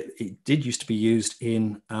ones that it did used to be used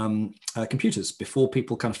in computers before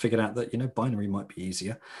people kind of figured out that binary might be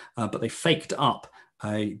easier, but they faked up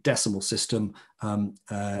a decimal system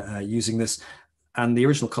using this. And the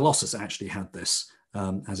original Colossus actually had this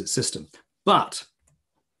as its system. But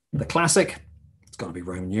the classic, it's got to be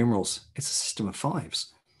Roman numerals. It's a system of 5s.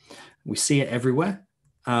 We see it everywhere.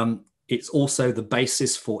 It's also the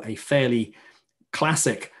basis for a fairly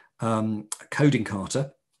classic coding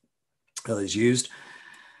kata that is used.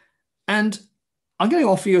 And I'm going to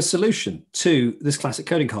offer you a solution to this classic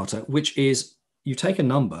coding kata, which is you take a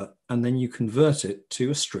number and then you convert it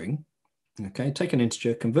to a string. Okay, take an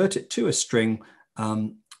integer, convert it to a string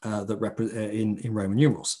in Roman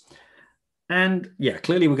numerals. And yeah,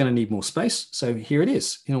 clearly we're going to need more space. So here it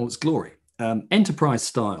is in all its glory. Enterprise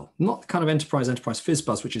style, not the kind of enterprise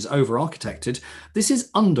fizzbuzz, which is over-architected. This is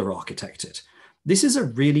under-architected. This is a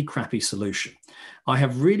really crappy solution. I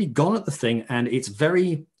have really gone at the thing, and it's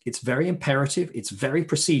very imperative. It's very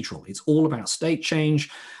procedural. It's all about state change.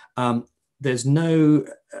 There's no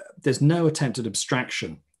attempt at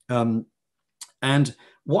abstraction. And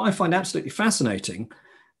what I find absolutely fascinating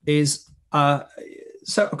is,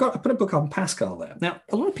 so I put a book on Pascal there. Now,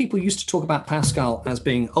 a lot of people used to talk about Pascal as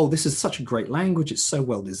being, oh, this is such a great language. It's so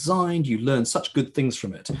well designed. You learn such good things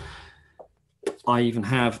from it. I even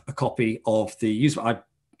have a copy of the user.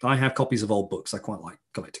 I have copies of old books. I quite like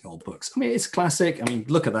collecting old books. I mean, it's classic. I mean,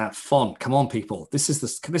 look at that font. Come on, people. This is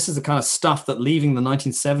the kind of stuff that leaving the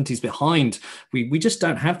 1970s behind. We just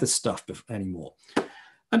don't have this stuff anymore.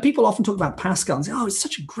 And people often talk about Pascal and say, oh, it's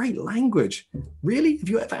such a great language. Really? Have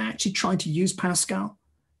you ever actually tried to use Pascal?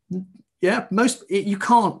 Yeah, you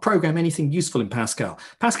can't program anything useful in Pascal.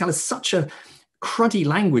 Pascal is such a cruddy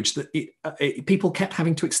language that people kept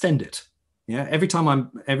having to extend it. Yeah, every time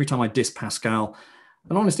I diss Pascal,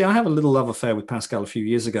 and honestly, I have a little love affair with Pascal a few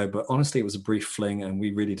years ago, but honestly, it was a brief fling and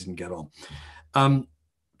we really didn't get on.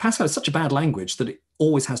 Pascal is such a bad language that it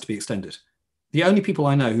always has to be extended. The only people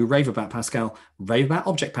I know who rave about Pascal, rave about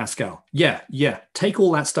Object Pascal. Yeah, take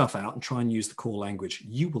all that stuff out and try and use the core language.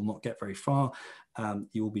 You will not get very far.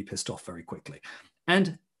 You will be pissed off very quickly.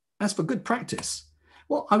 And as for good practice,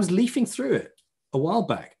 well, I was leafing through it a while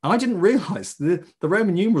back. I didn't realize the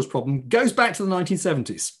Roman numerals problem goes back to the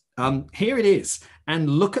 1970s. Here it is. And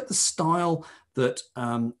look at the style that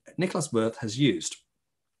Nicholas Wirth has used,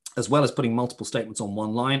 as well as putting multiple statements on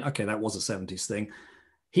one line. Okay, that was a 70s thing.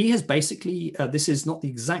 He has basically, this is not the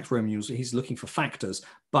exact Roman numerals, he's looking for factors,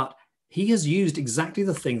 but he has used exactly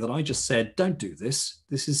the thing that I just said, don't do this.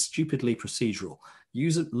 This is stupidly procedural.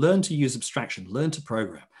 Learn to use abstraction, learn to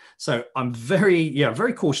program. So I'm very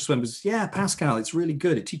cautious when it's, yeah, Pascal, it's really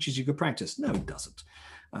good. It teaches you good practice. No, it doesn't.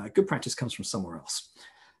 Good practice comes from somewhere else.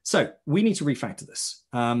 So we need to refactor this.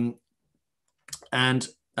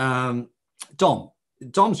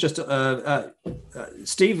 Dom's just,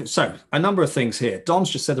 Steve, so a number of things here. Dom's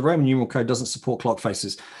just said the Roman numeral code doesn't support clock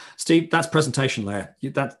faces. Steve, that's presentation layer.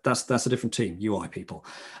 That's a different team, UI people.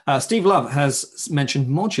 Steve Love has mentioned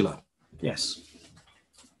modular. Yes.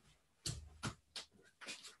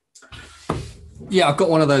 Yeah, I've got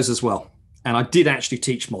one of those as well. And I did actually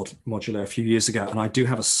teach modular a few years ago, and I do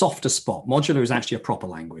have a softer spot. Modular is actually a proper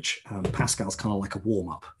language. Pascal's kind of like a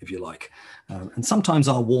warm-up, if you like. And sometimes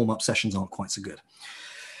our warm-up sessions aren't quite so good.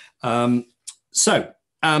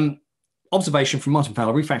 Observation from Martin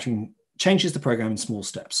Fowler: refactoring changes the program in small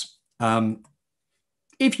steps.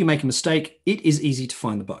 If you make a mistake, it is easy to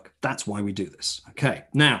find the bug. That's why we do this. Okay,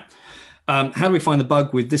 now, how do we find the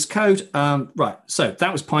bug with this code? Right, so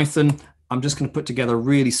that was Python. I'm just going to put together a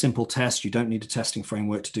really simple test. You don't need a testing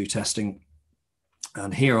framework to do testing.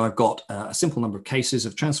 And here I've got a simple number of cases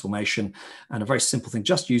of transformation and a very simple thing,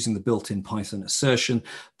 just using the built-in Python assertion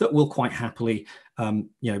that will quite happily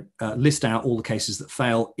list out all the cases that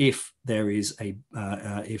fail if there is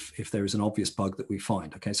if there is an obvious bug that we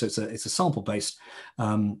find. Okay, so it's a sample-based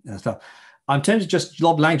stuff. I'm tempted to just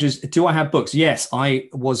lob languages. Do I have books? Yes, I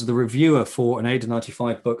was the reviewer for an Ada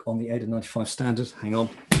 95 book on the Ada 95 standard. Hang on.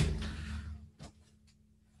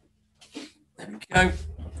 There we go.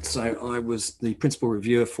 So I was the principal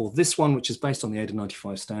reviewer for this one, which is based on the Ada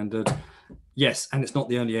 95 standard. Yes, and it's not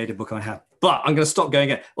the only Ada book I have, but I'm going to stop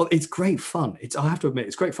going again. Well, it's great fun. I have to admit,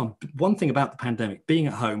 it's great fun. One thing about the pandemic, being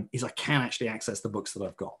at home, is I can actually access the books that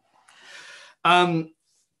I've got.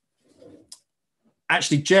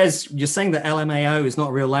 Actually, Jez, you're saying that LMAO is not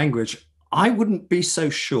a real language. I wouldn't be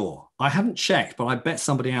so sure. I haven't checked, but I bet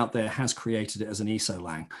somebody out there has created it as an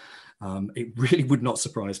ESO-lang. It really would not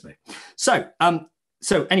surprise me. So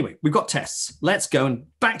anyway, we've got tests. Let's go and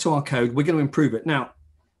back to our code. We're going to improve it. Now,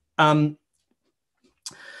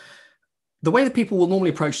 the way that people will normally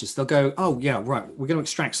approach this, they'll go, oh, yeah, right, we're going to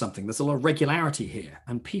extract something. There's a lot of regularity here.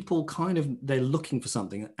 And people they're looking for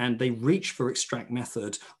something and they reach for extract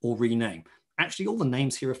method or rename. Actually, all the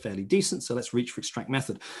names here are fairly decent, so let's reach for extract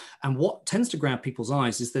method. And what tends to grab people's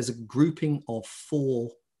eyes is there's a grouping of 4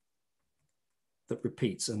 that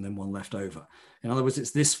repeats and then one left over. In other words,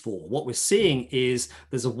 it's this 4. What we're seeing is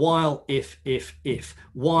there's a while, if,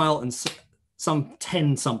 while, and some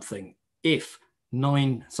 10 something, if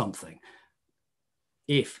 9 something,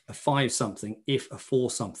 if a 5 something, if a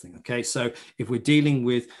 4 something. Okay, so if we're dealing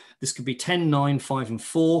with, this could be 10, 9, 5, and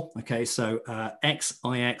 4. Okay, so X,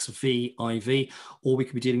 IX, V, IV, or we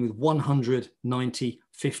could be dealing with 100, 90,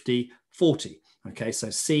 50, 40. Okay, so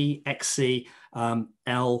C, XC,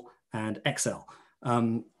 L, and XL.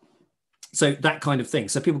 So that kind of thing.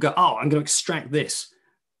 So people go, oh, I'm going to extract this.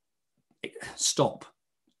 Stop.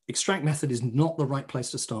 Extract method is not the right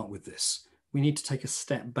place to start with this. We need to take a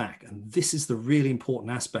step back. And this is the really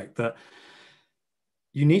important aspect, that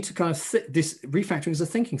you need to kind of, this refactoring is a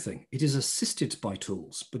thinking thing. It is assisted by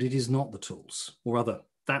tools, but it is not the tools, or rather,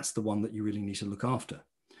 that's the one that you really need to look after.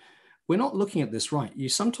 We're not looking at this right. You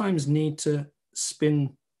sometimes need to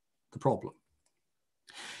spin the problem.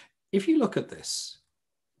 If you look at this,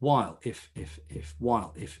 while, if,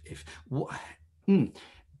 while, if,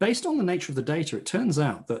 based on the nature of the data, it turns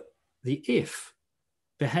out that the if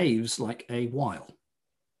behaves like a while.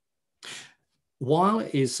 While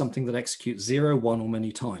is something that executes 0, 1, or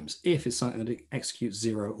many times. If is something that executes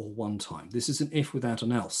 0 or 1 time. This is an if without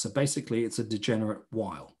an else. So basically, it's a degenerate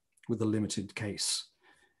while with a limited case.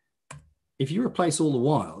 If you replace all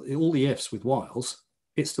the ifs with whiles,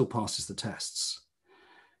 it still passes the tests.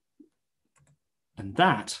 And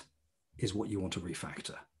that is what you want to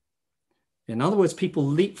refactor. In other words, people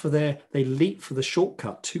leap for the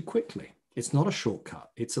shortcut too quickly. It's not a shortcut,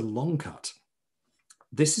 it's a long cut.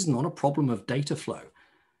 This is not a problem of data flow.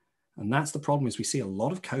 And that's the problem, is we see a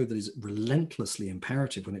lot of code that is relentlessly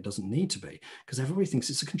imperative when it doesn't need to be, because everybody thinks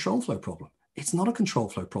it's a control flow problem. It's not a control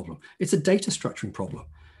flow problem. It's a data structuring problem.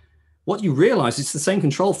 What you realize, it's the same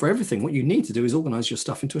control for everything. What you need to do is organize your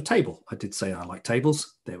stuff into a table. I did say I like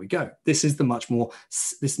tables. There we go. This is the much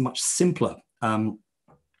simpler,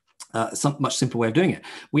 much simpler way of doing it.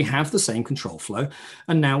 We have the same control flow,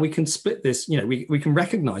 and now we can split this. We can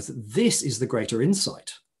recognize that this is the greater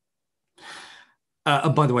insight.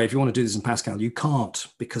 And by the way, if you want to do this in Pascal, you can't,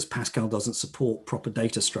 because Pascal doesn't support proper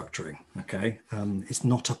data structuring. Okay, it's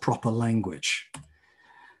not a proper language.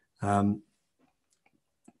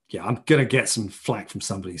 Yeah, I'm going to get some flack from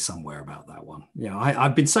somebody somewhere about that one. Yeah,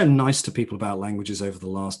 I've been so nice to people about languages over the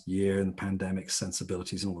last year and the pandemic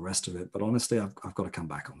sensibilities and all the rest of it. But honestly, I've got to come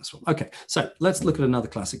back on this one. Okay, so let's look at another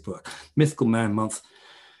classic book, Mythical Man Month.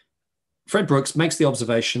 Fred Brooks makes the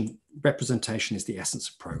observation, representation is the essence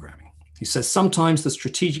of programming. He says, sometimes the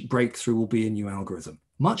strategic breakthrough will be a new algorithm.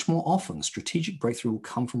 Much more often, strategic breakthrough will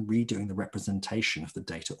come from redoing the representation of the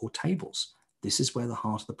data or tables. This is where the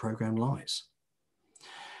heart of the program lies.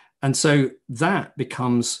 And so that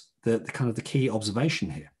becomes the kind of the key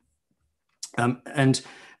observation here. And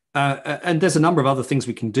there's a number of other things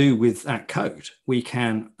we can do with that code. We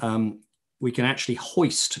can actually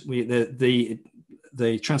hoist the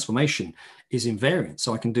transformation is invariant.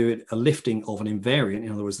 So I can do it a lifting of an invariant,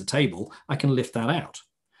 in other words, the table. I can lift that out.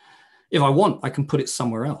 If I want, I can put it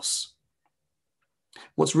somewhere else.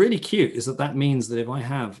 What's really cute is that means that if I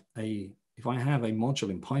have a module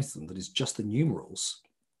in Python that is just the numerals,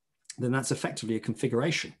 then that's effectively a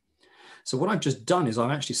configuration. So what I've just done is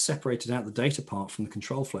I've actually separated out the data part from the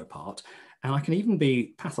control flow part, and I can even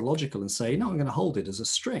be pathological and say, no, I'm going to hold it as a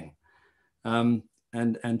string.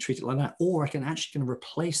 And treat it like that, or I can actually going to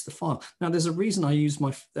replace the file. Now, there's a reason I use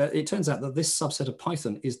my, it turns out that this subset of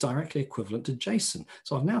Python is directly equivalent to JSON.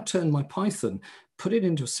 So I've now turned my Python, put it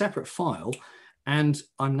into a separate file, and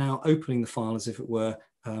I'm now opening the file as if it were,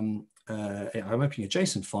 I'm opening a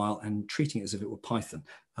JSON file and treating it as if it were Python.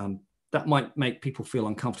 That might make people feel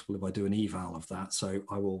uncomfortable if I do an eval of that, so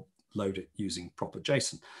I will load it using proper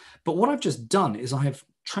JSON. But what I've just done is I have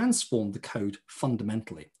transformed the code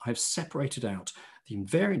fundamentally. I've separated out the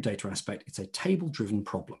invariant data aspect. It's a table-driven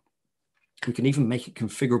problem. We can even make it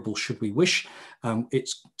configurable should we wish.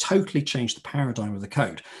 It's totally changed the paradigm of the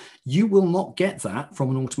code. You will not get that from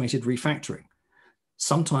an automated refactoring.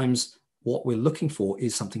 Sometimes what we're looking for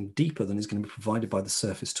is something deeper than is going to be provided by the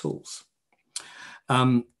surface tools.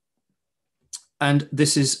 And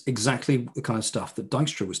this is exactly the kind of stuff that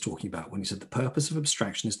Dijkstra was talking about when he said the purpose of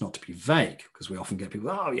abstraction is not to be vague, because we often get people,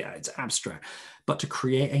 oh yeah, it's abstract, but to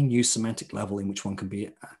create a new semantic level in which one can be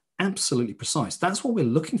absolutely precise. That's what we're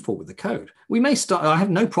looking for with the code. We may start, I have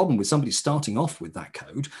no problem with somebody starting off with that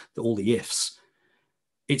code, all the ifs.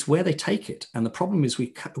 It's where they take it. And the problem is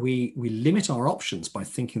we limit our options by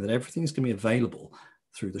thinking that everything is going to be available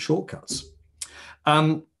through the shortcuts.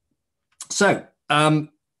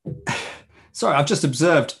 Sorry, I've just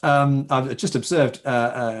observed. Dom's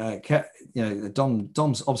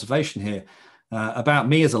observation here about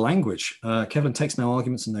me as a language. Kevlin takes no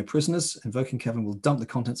arguments and no prisoners. Invoking Kevlin will dump the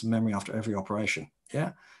contents of memory after every operation.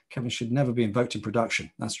 Yeah, Kevlin should never be invoked in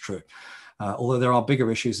production. That's true. Although there are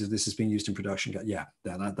bigger issues if this is being used in production. Yeah,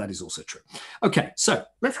 that is also true. Okay, so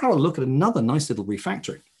let's have a look at another nice little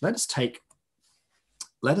refactoring. Let us take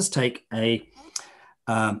a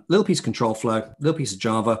little piece of control flow, little piece of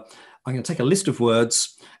Java. I'm going to take a list of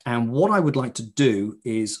words, and what I would like to do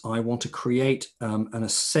is I want to create an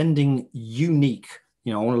ascending unique,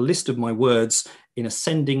 I want a list of my words in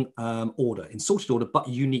ascending order, in sorted order, but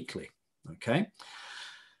uniquely, okay?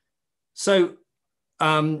 So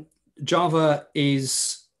Java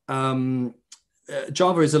is a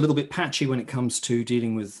little bit patchy when it comes to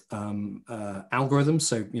dealing with algorithms.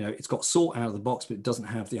 So, it's got sort out of the box, but it doesn't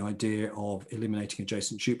have the idea of eliminating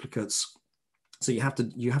adjacent duplicates. So you have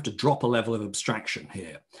to drop a level of abstraction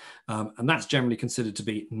here, and that's generally considered to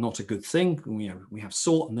be not a good thing. We have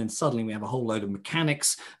sort, and then suddenly we have a whole load of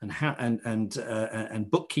mechanics and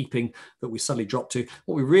bookkeeping that we suddenly drop to.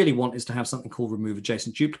 What we really want is to have something called remove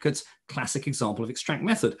adjacent duplicates. Classic example of extract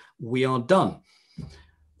method. We are done.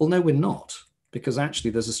 Well, no, we're not, because actually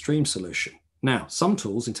there's a stream solution. Now, some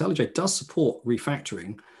tools, IntelliJ does support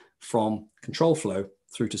refactoring from control flow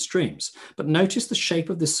through to streams, but notice the shape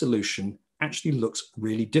of this solution actually looks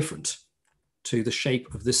really different to the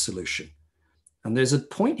shape of this solution. And there's a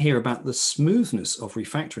point here about the smoothness of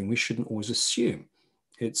refactoring we shouldn't always assume.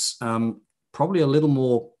 It's probably a little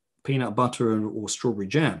more peanut butter or strawberry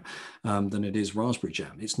jam than it is raspberry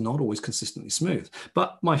jam. It's not always consistently smooth.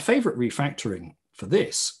 But my favorite refactoring for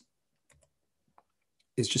this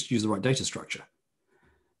is just use the right data structure.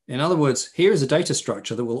 In other words, here is a data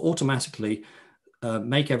structure that will automatically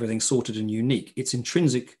make everything sorted and unique. It's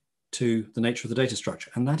intrinsic to the nature of the data structure.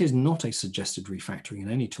 And that is not a suggested refactoring in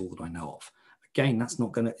any tool that I know of. Again, that's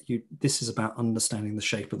not going to, this is about understanding the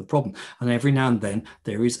shape of the problem. And every now and then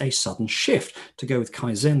there is a sudden shift. To go with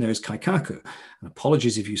Kaizen, there is Kaikaku. And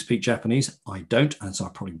apologies if you speak Japanese, I don't. And so I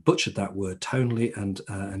probably butchered that word tonally and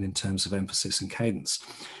in terms of emphasis and cadence.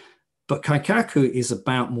 But Kaikaku is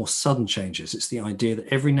about more sudden changes. It's the idea that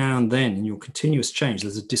every now and then in your continuous change,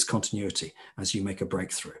 there's a discontinuity as you make a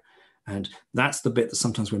breakthrough. And that's the bit that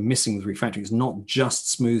sometimes we're missing with refactoring. It's not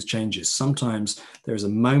just smooth changes. Sometimes there is a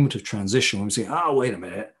moment of transition when we say, oh, wait a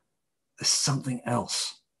minute, there's something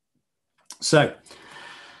else. So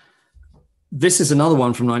this is another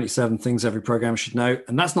one from 97 Things Every Programmer Should Know.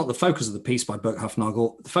 And that's not the focus of the piece by Bert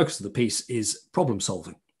Hufnagel. The focus of the piece is problem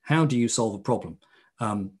solving. How do you solve a problem?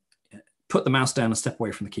 Put the mouse down and step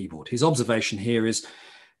away from the keyboard. His observation here is,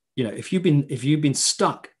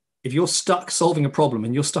 if you're stuck solving a problem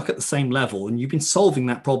and you're stuck at the same level and you've been solving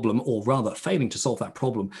that problem, or rather failing to solve that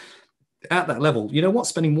problem at that level, you know what?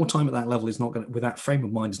 Spending more time at that level is not going to, with that frame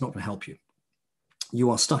of mind, is not going to help you. you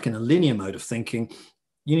are stuck in a linear mode of thinking,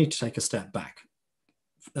 you need to take a step back.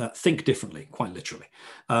 Think differently, quite literally.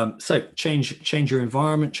 So change your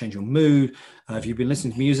environment, change your mood. If you've been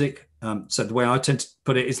listening to music, so the way I tend to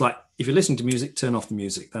put it is like, if you're listening to music, turn off the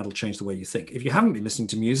music. That'll change the way you think. If you haven't been listening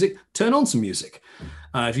to music, turn on some music.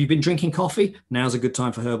 If you've been drinking coffee, now's a good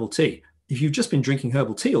time for herbal tea. If you've just been drinking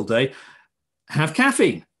herbal tea all day, have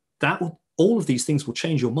caffeine. All of these things will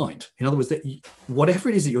change your mind. In other words, that whatever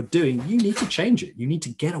it is that you're doing, you need to change it. You need to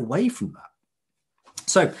get away from that.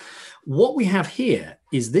 So what we have here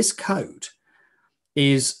is this code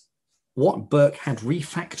is what Burke had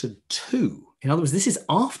refactored to. In other words, this is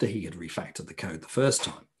after he had refactored the code the first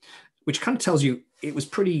time, which kind of tells you it was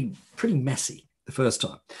pretty messy the first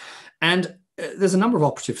time. And there's a number of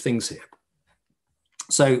operative things here.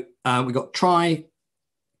 So we got try,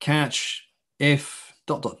 catch, if, ...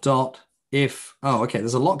 if. Oh, okay,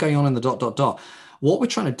 there's a lot going on in the ... What we're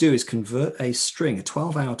trying to do is convert a string, a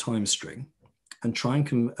 12-hour time string, and try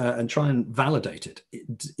and validate it.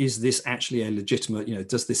 Is this actually a legitimate,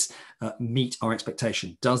 does this meet our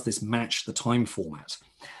expectation? Does this match the time format?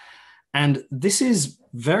 And this is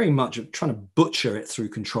very much trying to butcher it through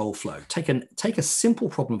control flow. Take a simple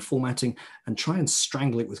problem of formatting and try and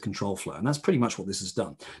strangle it with control flow. And that's pretty much what this has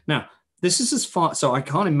done. Now, this is as far, so I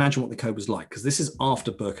can't imagine what the code was like, because this is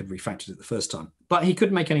after Burke had refactored it the first time, but he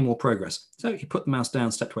couldn't make any more progress. So he put the mouse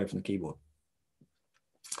down, stepped away from the keyboard.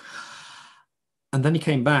 And then he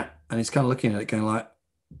came back and he's kind of looking at it going like,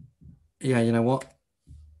 yeah, you know what?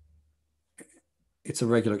 It's a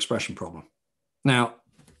regular expression problem. Now,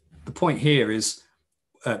 the point here is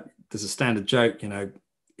there's a standard joke, I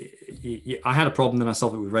had a problem, then I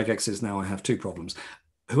solved it with regexes. Now I have two problems.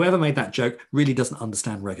 Whoever made that joke really doesn't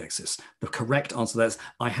understand regexes. The correct answer to that is,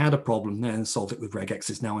 I had a problem, then solved it with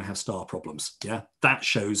regexes. Now I have star problems. Yeah, that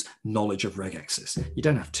shows knowledge of regexes. You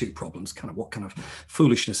don't have two problems. What kind of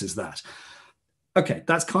foolishness is that? Okay,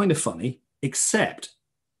 that's kind of funny, except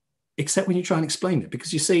when you try and explain it,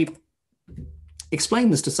 because you see,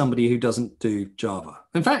 explain this to somebody who doesn't do Java.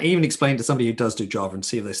 In fact, even explain to somebody who does do Java and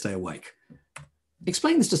see if they stay awake.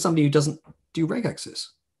 Explain this to somebody who doesn't do regexes.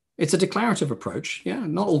 It's a declarative approach. Yeah,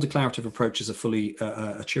 not all declarative approaches are fully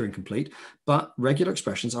Turing complete, but regular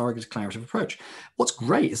expressions are a declarative approach. What's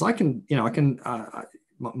great is my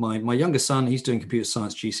youngest son, he's doing computer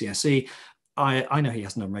science GCSE. I know he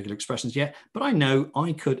hasn't done regular expressions yet, but I know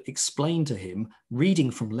I could explain to him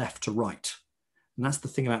reading from left to right. And that's the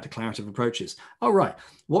thing about declarative approaches. Oh, right.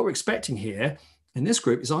 What we're expecting here in this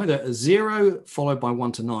group is either a 0 followed by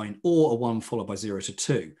 1 to 9 or a 1 followed by 0 to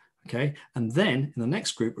 2. Okay. And then in the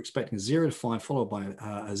next group, we're expecting a 0 to 5 followed by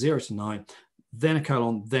a 0 to 9, then a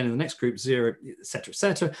colon, then in the next group, 0, et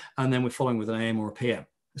cetera, and then we're following with an AM or a PM.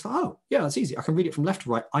 It's like, oh, yeah, that's easy. I can read it from left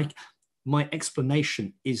to right. My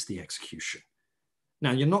explanation is the execution.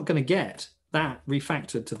 Now, you're not going to get that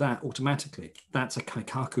refactored to that automatically. That's a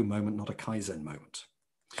Kaikaku moment, not a Kaizen moment.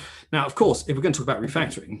 Now, of course, if we're going to talk about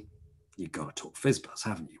refactoring, you've got to talk FizzBuzz,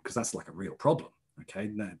 haven't you? Because that's like a real problem.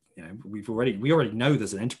 Okay, we already know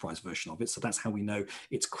there's an enterprise version of it, so that's how we know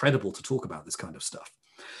it's credible to talk about this kind of stuff.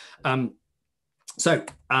 So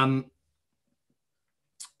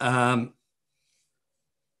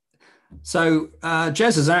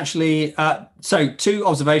Jez is actually, so two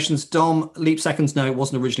observations. Dom, leap seconds, no, it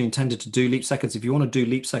wasn't originally intended to do leap seconds. If you want to do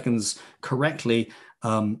leap seconds correctly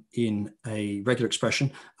in a regular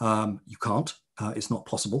expression, you can't. It's not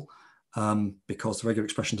possible because the regular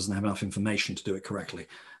expression doesn't have enough information to do it correctly.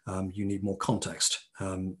 You need more context,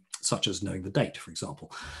 such as knowing the date, for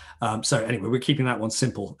example. So anyway, we're keeping that one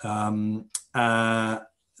simple.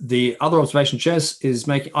 The other observation Jez is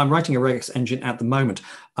making, I'm writing a regex engine at the moment.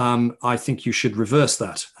 I think you should reverse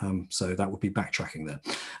that. So that would be backtracking there.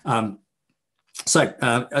 So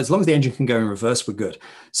as long as the engine can go in reverse, we're good.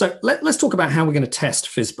 So let's talk about how we're going to test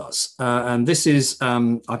FizzBuzz. And this is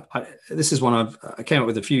one I came up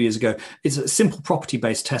with a few years ago. It's a simple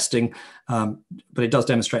property-based testing, but it does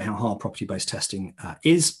demonstrate how hard property-based testing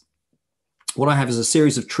is. What I have is a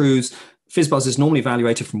series of truths. FizzBuzz is normally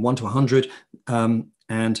evaluated from 1 to 100.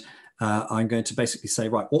 And I'm going to basically say,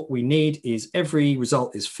 right, what we need is every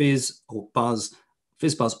result is fizz or buzz,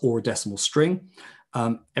 FizzBuzz or a decimal string.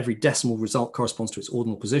 Every decimal result corresponds to its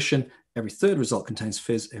ordinal position. Every third result contains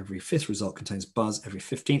fizz. Every fifth result contains buzz. Every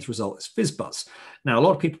 15th result is FizzBuzz. Now, a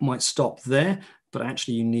lot of people might stop there, but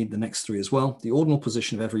actually you need the next three as well. The ordinal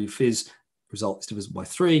position of every fizz result is divisible by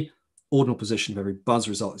 3. Ordinal position of every buzz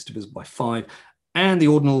result is divisible by 5. And the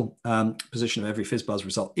ordinal position of every FizzBuzz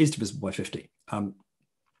result is divisible by 50.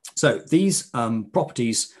 So these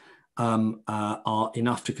properties are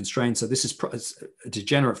enough to constrain. So this is a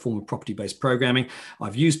degenerate form of property-based programming.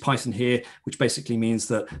 I've used Python here, which basically means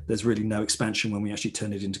that there's really no expansion when we actually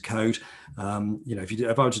turn it into code.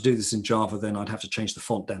 If I were to do this in Java, then I'd have to change the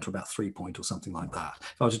font down to about 3 point or something like that.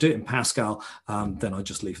 If I were to do it in Pascal, then I'd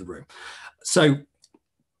just leave the room. So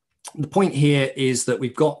the point here is that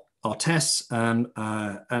we've got our tests, and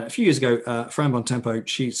a few years ago, Fran Bontempo,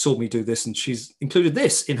 she saw me do this, and she's included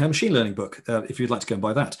this in her machine learning book, if you'd like to go and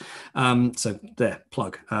buy that. So there,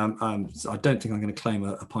 plug. I don't think I'm going to claim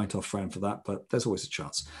a pint off Fran for that, but there's always a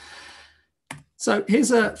chance. So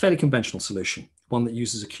here's a fairly conventional solution, one that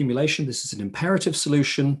uses accumulation. This is an imperative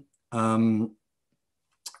solution because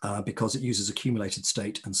it uses accumulated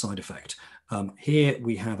state and side effect. Here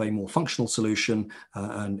we have a more functional solution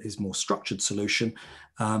and is more structured solution,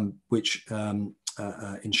 which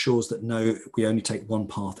ensures that we only take one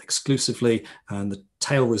path exclusively, and the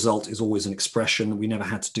tail result is always an expression. We never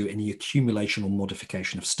had to do any accumulation or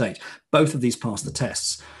modification of state. Both of these pass the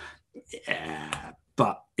tests,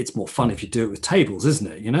 but it's more fun if you do it with tables,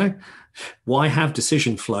 isn't it? Why have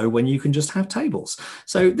decision flow when you can just have tables?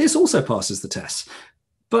 So this also passes the tests,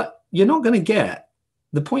 but you're not going to get.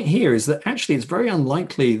 The point here is that actually it's very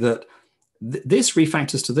unlikely that this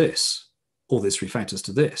refactors to this, or this refactors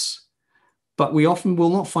to this. But we often will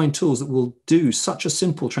not find tools that will do such a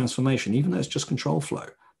simple transformation, even though it's just control flow,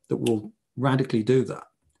 that will radically do that.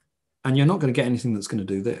 And you're not going to get anything that's going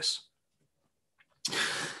to do this.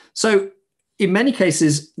 So in many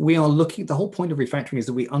cases, we are looking, the whole point of refactoring is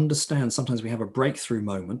that we understand sometimes we have a breakthrough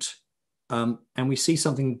moment, and we see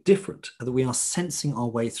something different, that we are sensing our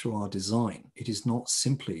way through our design. It is not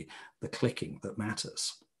simply the clicking that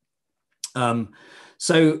matters.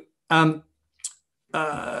 So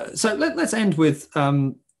let's end with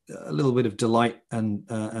a little bit of delight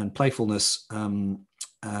and playfulness when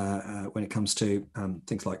it comes to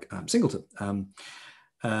things like Singleton.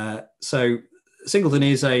 So Singleton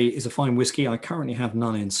is a fine whiskey. I currently have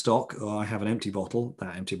none in stock. I have an empty bottle.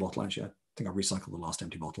 That empty bottle, actually, I think I recycled the last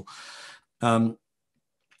empty bottle.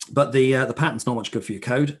 But the patent's not much good for your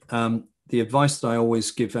code. The advice that I always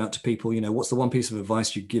give out to people, what's the one piece of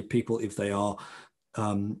advice you give people if they are,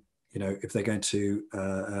 if they're going to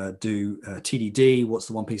do TDD? What's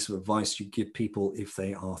the one piece of advice you give people if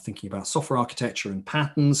they are thinking about software architecture and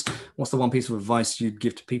patterns? What's the one piece of advice you'd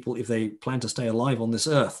give to people if they plan to stay alive on this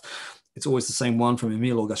earth? It's always the same one from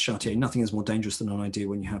Émile Auguste Chartier. Nothing is more dangerous than an idea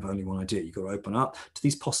when you have only one idea. You've got to open up to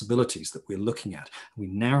these possibilities that we're looking at. We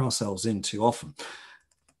narrow ourselves in too often.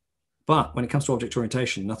 But when it comes to object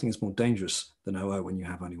orientation, nothing is more dangerous than OO when you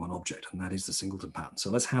have only one object, and that is the singleton pattern. So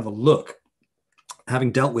let's have a look.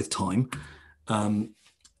 Having dealt with time, and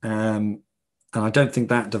I don't think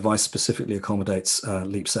that device specifically accommodates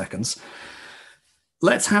leap seconds,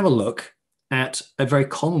 let's have a look at a very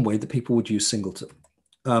common way that people would use singleton.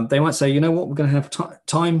 They might say, we're going to have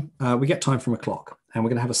time. We get time from a clock, and we're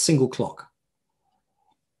going to have a single clock.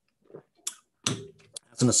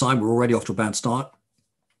 As an aside, we're already off to a bad start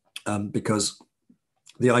because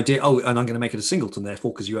the idea, and I'm going to make it a singleton,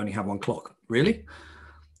 therefore, because you only have one clock. Really?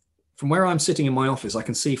 From where I'm sitting in my office, I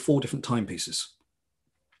can see 4 different timepieces.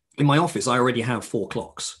 In my office, I already have 4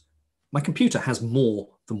 clocks. My computer has more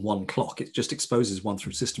than one clock. It just exposes one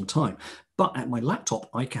through system time. But at my laptop,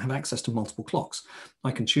 I can have access to multiple clocks.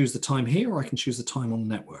 I can choose the time here, or I can choose the time on the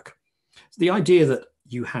network. So the idea that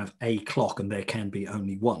you have a clock and there can be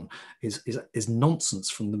only one is nonsense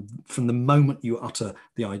from the moment you utter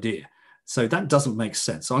the idea. So that doesn't make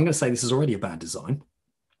sense. So I'm going to say this is already a bad design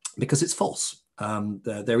because it's false.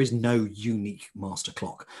 There is no unique master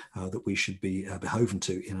clock that we should be beholden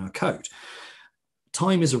to in our code.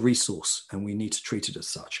 Time is a resource, and we need to treat it as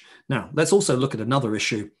such. Now, let's also look at another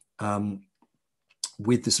issue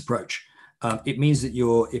with this approach. It means that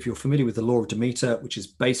if you're familiar with the law of Demeter, which is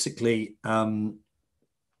basically how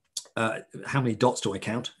many dots do I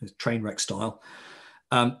count, train wreck style,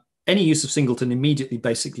 any use of singleton immediately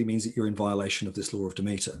basically means that you're in violation of this law of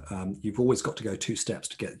Demeter. You've always got to go 2 steps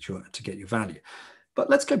to get your value. But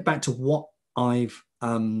let's go back to what I've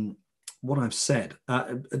said.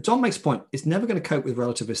 Don makes a point. It's never going to cope with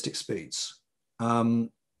relativistic speeds.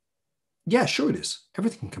 Yeah, sure it is.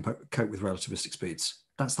 Everything can cope with relativistic speeds.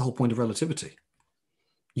 That's the whole point of relativity.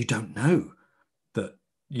 You don't know that,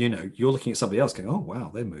 you're looking at somebody else going, oh,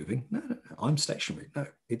 wow, they're moving. No, I'm stationary. No,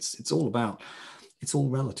 it's all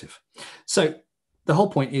relative. So the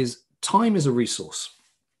whole point is time is a resource.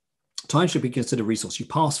 Time should be considered a resource. You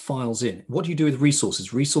pass files in. What do you do with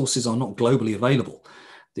resources? Resources are not globally available.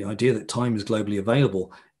 The idea that time is globally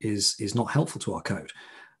available is not helpful to our code.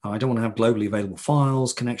 I don't want to have globally available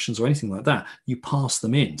files, connections, or anything like that. You pass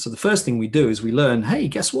them in. So the first thing we do is we learn, hey,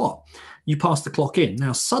 guess what? You pass the clock in.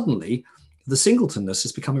 Now, suddenly, the singletonness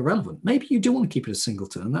has become irrelevant. Maybe you do want to keep it a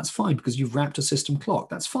singleton, and that's fine because you've wrapped a system clock.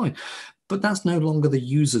 That's fine. But that's no longer the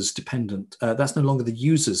user's dependent. That's no longer the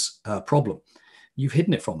user's problem. You've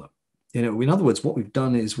hidden it from them. In other words, what we've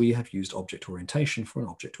done is we have used object orientation for an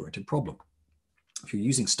object-oriented problem. If you're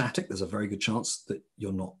using static, there's a very good chance that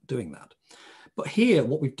you're not doing that. But here,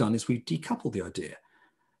 what we've done is we've decoupled the idea.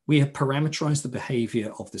 We have parameterized the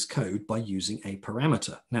behavior of this code by using a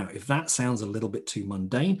parameter. Now, if that sounds a little bit too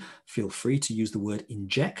mundane, feel free to use the word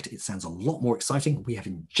inject. It sounds a lot more exciting. We have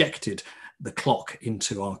injected the clock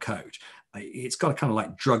into our code. It's got a kind of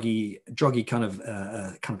like druggy kind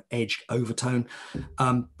of edge overtone,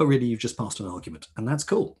 but really you've just passed an argument, and that's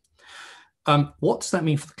cool. What does that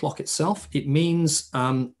mean for the clock itself? It means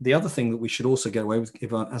the other thing that we should also get away with,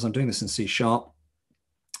 as I'm doing this in C#,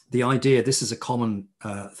 the idea, this is a common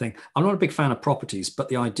thing. I'm not a big fan of properties, but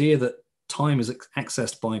the idea that time is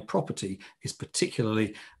accessed by property is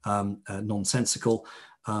particularly nonsensical.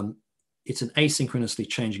 It's an asynchronously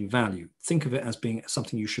changing value. Think of it as being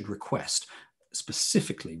something you should request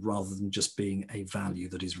specifically rather than just being a value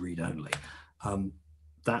that is read-only.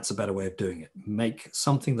 That's a better way of doing it. Make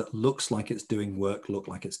something that looks like it's doing work look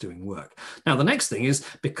like it's doing work. Now, the next thing is,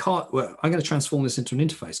 because I'm going to transform this into an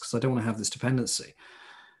interface because I don't want to have this dependency.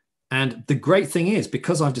 And the great thing is,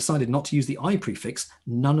 because I've decided not to use the I prefix,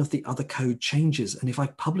 none of the other code changes. And if I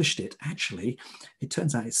published it, actually, it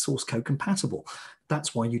turns out it's source code compatible.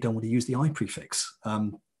 That's why you don't want to use the I prefix.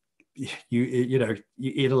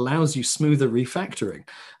 It allows you smoother refactoring.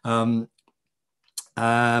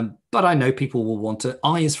 But I know people will want to.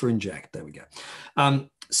 I is for inject. There we go.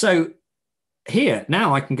 So here,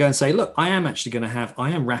 now I can go and say, look, I am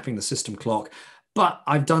wrapping the system clock, but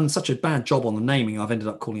I've done such a bad job on the naming, I've ended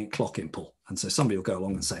up calling it clock impl. And so somebody will go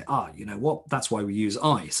along and say, you know what? That's why we use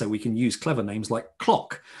I. So we can use clever names like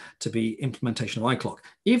clock to be implementation of iClock.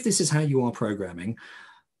 If this is how you are programming,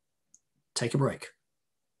 take a break.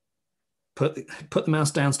 Put the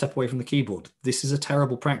mouse down, step away from the keyboard. This is a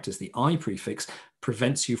terrible practice. The I prefix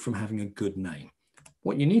prevents you from having a good name.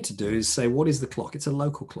 What you need to do is say, what is the clock? It's a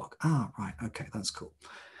local clock. Right. Okay, that's cool.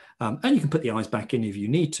 And you can put the I's back in if you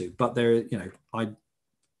need to, but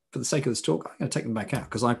for the sake of this talk, I'm going to take them back out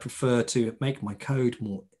because I prefer to make my code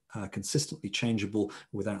more consistently changeable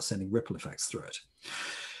without sending ripple effects through it.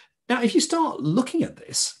 Now, if you start looking at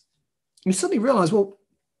this, you suddenly realize, well,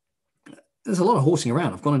 there's a lot of horsing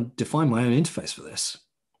around. I've got to define my own interface for this.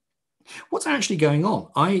 What's actually going on?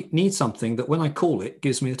 I need something that when I call it,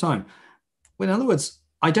 gives me the time. Well, in other words,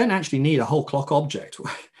 I don't actually need a whole clock object.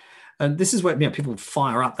 And this is where people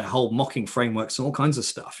fire up their whole mocking frameworks and all kinds of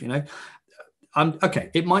stuff, Okay,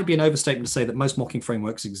 it might be an overstatement to say that most mocking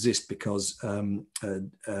frameworks exist because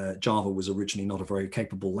Java was originally not a very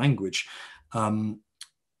capable language.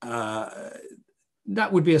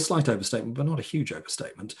 That would be a slight overstatement, but not a huge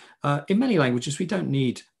overstatement. In many languages, we don't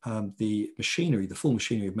need the full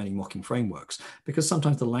machinery of many mocking frameworks, because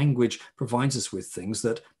sometimes the language provides us with things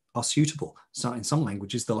that are suitable. So in some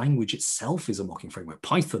languages, the language itself is a mocking framework.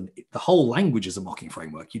 Python, the whole language is a mocking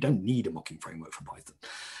framework. You don't need a mocking framework for Python.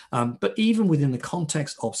 But even within the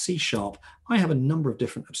context of C#, I have a number of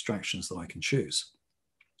different abstractions that I can choose.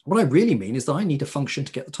 What I really mean is that I need a function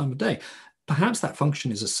to get the time of day. Perhaps that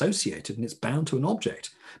function is associated and it's bound to an object.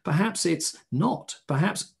 Perhaps it's not.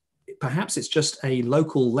 Perhaps it's just a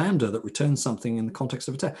local lambda that returns something in the context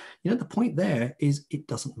of a test. The point there is it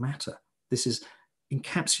doesn't matter. This is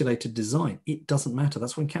encapsulated design. It doesn't matter.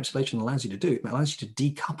 That's what encapsulation allows you to do. It allows you to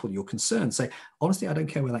decouple your concerns. Say, honestly, I don't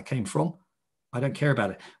care where that came from. I don't care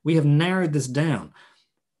about it. We have narrowed this down.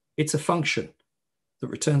 It's a function that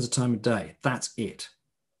returns a time of day. That's it.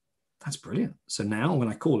 That's brilliant. So now when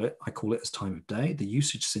I call it as time of day. The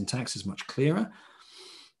usage syntax is much clearer.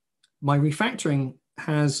 My refactoring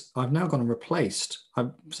I've now gone and replaced.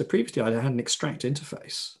 So previously I had an extract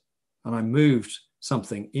interface and I moved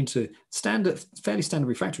something into fairly standard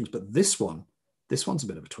refactorings, but this one's a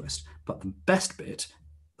bit of a twist. But the best bit,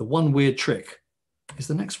 the one weird trick, is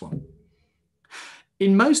the next one.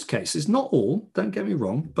 In most cases, not all, don't get me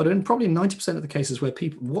wrong, but in probably 90% of the cases where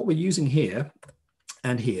what we're using here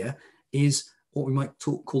and here is what we might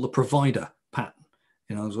call the provider pattern,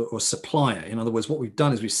 or supplier. In other words, what we've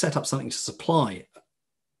done is we've set up something to supply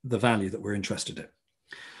the value that we're interested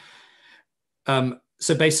in.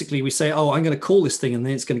 So basically we say, I'm going to call this thing and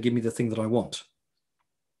then it's going to give me the thing that I want.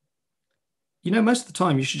 Most of the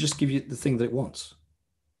time you should just give you the thing that it wants.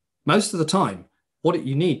 Most of the time, what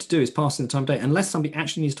you need to do is pass in the time of day. Unless somebody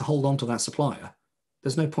actually needs to hold on to that supplier,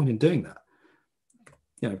 there's no point in doing that.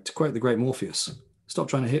 to quote the great Morpheus, stop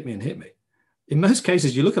trying to hit me and hit me. In most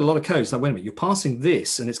cases, you look at a lot of codes like, wait a minute, you're passing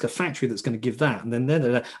this, and it's a factory that's going to give that, and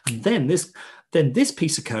then this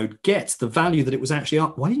piece of code gets the value that it was actually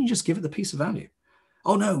up. Why didn't you just give it the piece of value?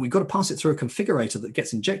 Oh no, we've got to pass it through a configurator that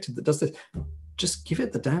gets injected that does this. Just give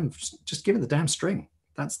it the damn string.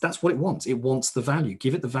 That's what it wants. It wants the value.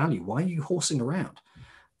 Give it the value. Why are you horsing around?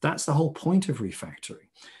 That's the whole point of refactoring,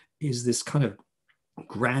 is this kind of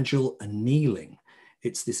gradual annealing.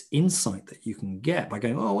 It's this insight that you can get by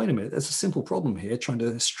going, oh, wait a minute, there's a simple problem here,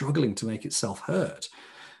 struggling to make itself heard,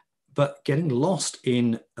 but getting lost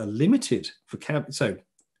in a limited vocabulary. So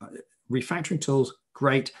refactoring tools,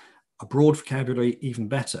 great. A broad vocabulary, even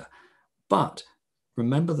better. But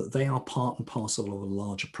remember that they are part and parcel of a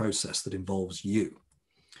larger process that involves you.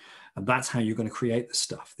 And that's how you're going to create the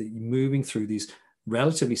stuff, that you're moving through these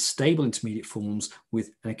relatively stable intermediate forms with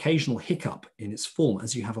an occasional hiccup in its form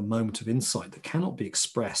as you have a moment of insight that cannot be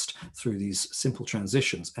expressed through these simple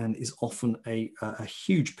transitions and is often a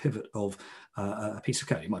huge pivot of a piece of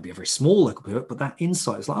code. It might be a very small local pivot, but that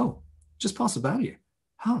insight is like, oh, just pass the value.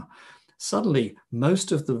 Suddenly,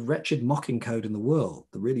 most of the wretched mocking code in the world,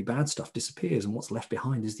 the really bad stuff, disappears, and what's left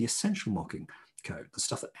behind is the essential mocking code, the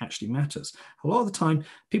stuff that actually matters. A lot of the time,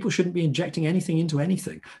 people shouldn't be injecting anything into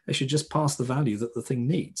anything. They should just pass the value that the thing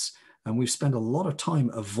needs. And we've spent a lot of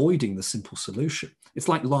time avoiding the simple solution. It's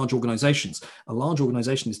like large organizations. A large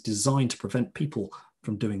organization is designed to prevent people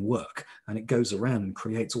from doing work, and it goes around and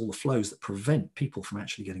creates all the flows that prevent people from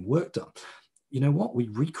actually getting work done. You know what? We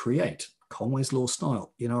recreate Conway's Law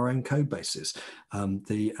style in our own code bases,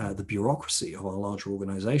 the bureaucracy of our larger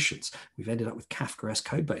organizations. We've ended up with Kafka-esque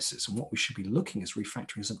code bases, and what we should be looking is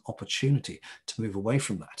refactoring as an opportunity to move away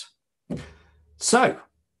from that. So,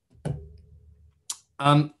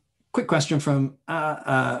 quick question from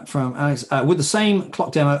Alex. Would the same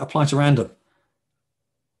clock demo apply to random?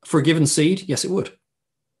 For a given seed, yes, it would.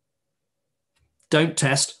 Don't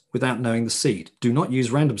test without knowing the seed. Do not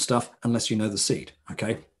use random stuff unless you know the seed,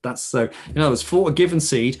 okay? That's so, in other words, for a given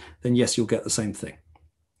seed, then yes, you'll get the same thing.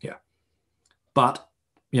 Yeah. But,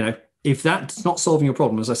 if that's not solving your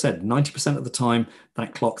problem, as I said, 90% of the time,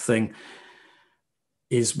 that clock thing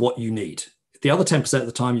is what you need. The other 10% of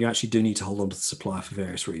the time, you actually do need to hold on to the supplier for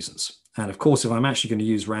various reasons. And of course, if I'm actually going to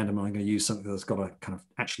use random, I'm going to use something that's got a kind of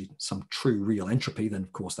actually some true real entropy, then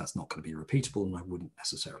of course, that's not going to be repeatable, and I wouldn't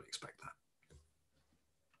necessarily expect that.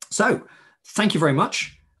 So thank you very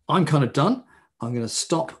much. I'm kind of done. I'm going to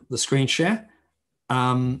stop the screen share.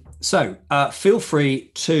 Feel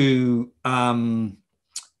free to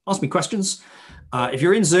ask me questions. If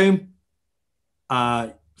you're in Zoom,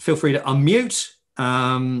 feel free to unmute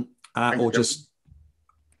or just,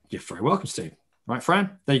 you're very welcome, Steve. Right,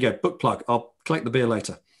 Fran? There you go. Book plug. I'll collect the beer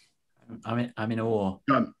later. I'm in awe.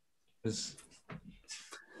 Done.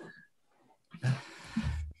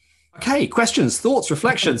 Okay, questions, thoughts,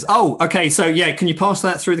 reflections. Oh, okay. So yeah, can you pass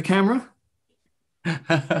that through the camera?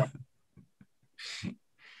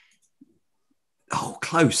 Oh,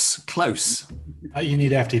 close. You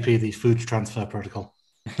need FTP, the food transfer protocol.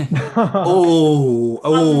 Oh.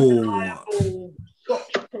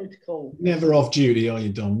 Scotch protocol. Never off duty, are you,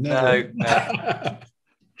 Dom? Never.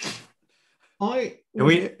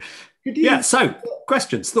 No. So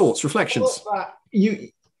questions, thoughts, reflections.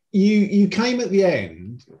 You came at the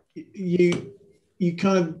end. You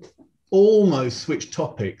kind of almost switched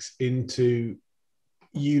topics into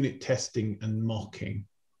unit testing and mocking.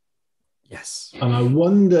 Yes. And I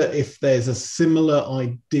wonder if there's a similar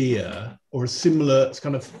idea or a similar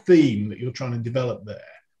kind of theme that you're trying to develop there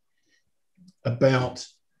about,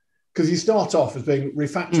 because you start off as being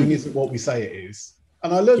refactoring isn't what we say it is.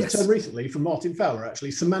 And I learned a term recently from Martin Fowler,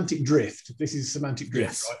 actually, semantic drift. This is semantic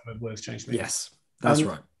drift, right? When words change meaning. Yes, that's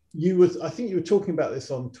right. I think you were talking about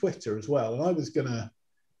this on Twitter as well. And I was going to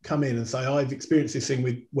come in and say, I've experienced this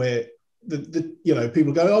thing where the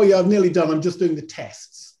people go, oh yeah, I've nearly done. I'm just doing the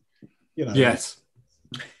tests. Yes.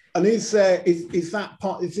 And is this part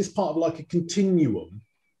of like a continuum?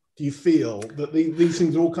 Do you feel that these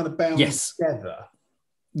things are all kind of bound together?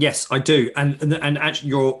 Yes, I do. And actually,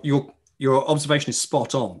 your observation is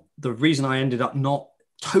spot on. The reason I ended up not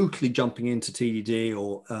totally jumping into TDD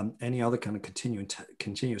or any other kind of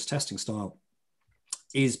continuous testing style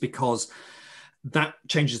is because that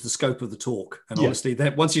changes the scope of the talk. And honestly,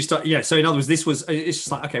 that once you start, so in other words, it's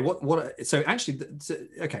just like, okay, so actually,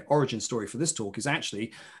 origin story for this talk is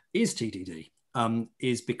TDD.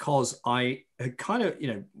 Is because I kind of,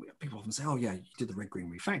 people often say, oh yeah, you did the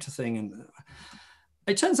red-green refactor thing. And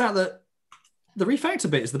it turns out that the refactor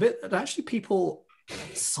bit is the bit that actually people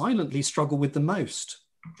silently struggle with the most.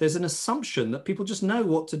 There's an assumption that people just know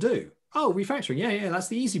what to do. oh, refactoring, yeah, that's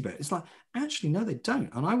the easy bit. It's like, actually, no, they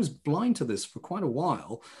don't. And I was blind to this for quite a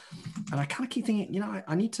while. And I kind of keep thinking,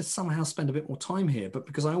 I need to somehow spend a bit more time here. But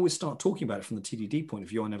because I always start talking about it from the TDD point of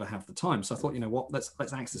view, I never have the time. So I thought, you know what, let's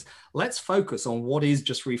access. Let's focus on what is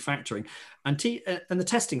just refactoring. And the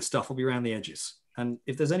testing stuff will be around the edges. And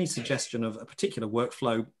if there's any suggestion of a particular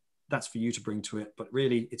workflow, that's for you to bring to it. But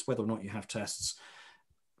really, it's whether or not you have tests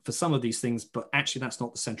for some of these things. But actually, that's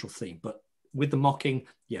not the central theme. But with the mocking,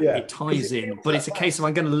 it ties in. But it's a case of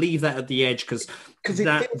I'm going to leave that at the edge because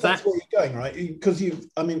that's where you're going, right? Because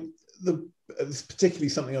it's particularly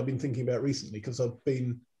something I've been thinking about recently because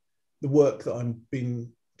the work that I've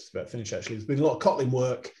been just about finished actually. There's been a lot of Kotlin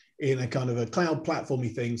work in a kind of a cloud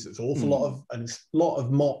platformy thing. So it's an awful lot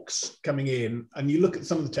of mocks coming in, and you look at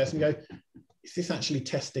some of the tests and go, is this actually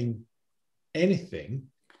testing anything?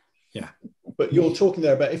 Yeah. But you're talking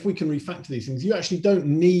there about if we can refactor these things, you actually don't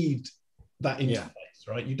need that interface,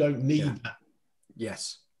 right? You don't need that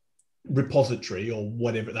repository or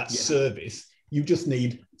whatever, that service. You just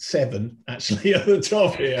need 7 actually at the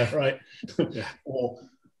top here, right? Or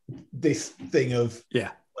this thing of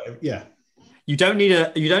You don't need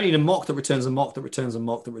a mock that returns a mock that returns a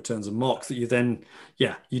mock that returns a mock that you then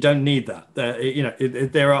you don't need that.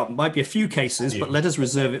 There might be a few cases, but let us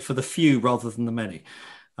reserve it for the few rather than the many.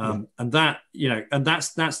 And that's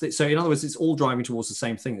it. So in other words, it's all driving towards the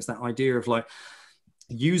same thing. It's that idea of like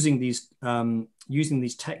using these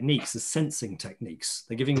techniques, the sensing techniques.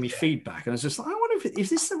 They're giving me feedback, and it's just like, I wonder if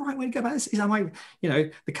this the right way to go about this. The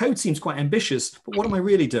code seems quite ambitious, but what am I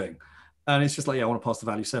really doing? And it's just like, I want to pass the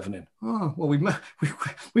value 7 in. Oh, well,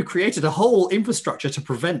 we've created a whole infrastructure to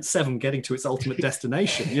prevent 7 getting to its ultimate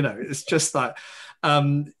destination. It's just that,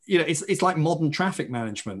 it's like modern traffic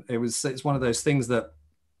management. It's one of those things that,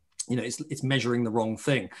 it's measuring the wrong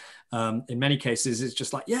thing. In many cases, it's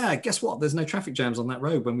just like, guess what? There's no traffic jams on that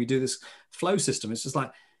road when we do this flow system. It's just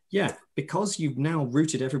like, because you've now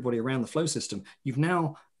routed everybody around the flow system, you've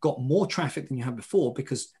now got more traffic than you had before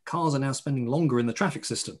because cars are now spending longer in the traffic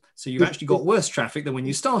system. So you've actually got worse traffic than when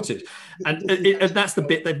you started. And that's the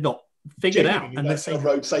bit they've not figured out. And that's how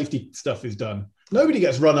road safety stuff is done. Nobody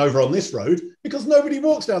gets run over on this road because nobody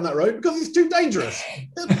walks down that road because it's too dangerous.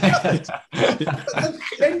 That's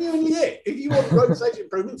genuinely it. If you want road safety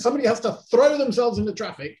improvement, somebody has to throw themselves into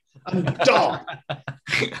traffic and die.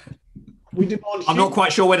 I'm not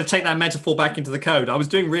quite sure where to take that metaphor back into the code. I was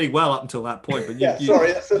doing really well up until that point, but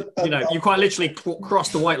you quite literally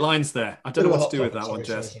crossed the white lines there. I don't know what to do with that one,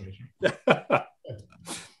 Jess.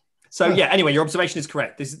 So anyway, your observation is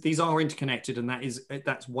correct. These are interconnected, and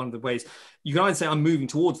that's one of the ways you can either say I'm moving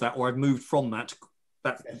towards that, or I've moved from that.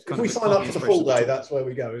 If we sign up for the full day, that's where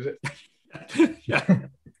we go, is it?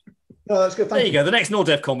 No, that's good. There you go. The next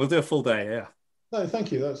NordDevCon, we'll do a full day. Yeah. No,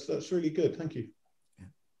 thank you. That's really good. Thank you.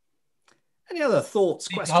 Any other thoughts,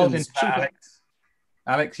 questions?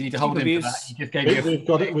 Alex, you need to hold him for that. He just gave you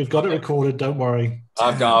We've got it recorded. Don't worry.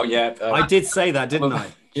 I did say that, didn't I?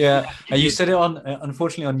 Yeah, you said it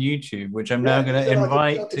unfortunately on YouTube, which I'm now going to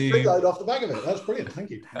invite to. Off the back of it. That's brilliant. Thank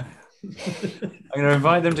you. I'm going to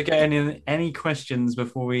invite them to get any questions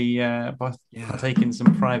before we partake in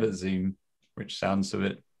some private Zoom, which sounds a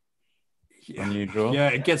bit unusual. Yeah,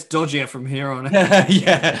 it gets dodgier from here on.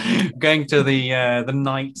 Going to the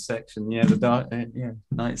night section. Yeah, the dark.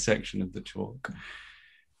 Night section of the talk.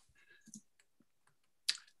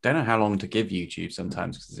 Don't know how long to give YouTube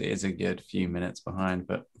sometimes because it is a good few minutes behind,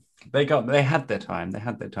 but they had their time.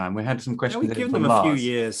 We had some questions. We've given them a few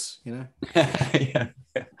years,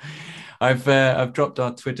 I've dropped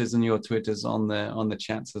our Twitters and your Twitters on the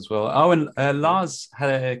chats as well. Oh, and Lars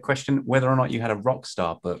had a question whether or not you had a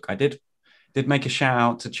Rockstar book. I did make a shout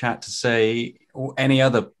out to chat to say any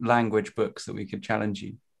other language books that we could challenge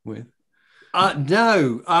you with.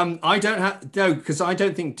 No, I don't have because I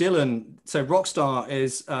don't think Dylan. So Rockstar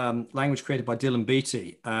is language created by Dylan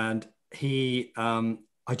Beattie, and he.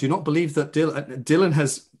 I do not believe that Dylan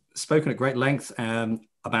has spoken at great length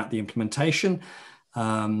about the implementation,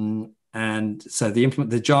 and so the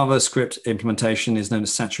JavaScript implementation is known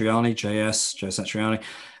as Satriani JS, Joe Satriani.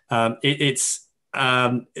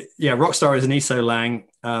 Rockstar is an ESO lang.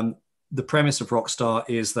 The premise of Rockstar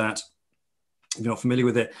is that if you're not familiar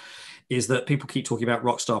with it, is that people keep talking about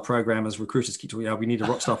rockstar programmers, recruiters keep talking about, we need a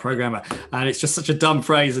rockstar programmer. And it's just such a dumb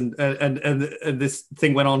phrase. And this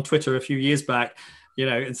thing went on Twitter a few years back,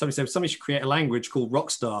 and somebody said, somebody should create a language called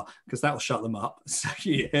Rockstar because that will shut them up. So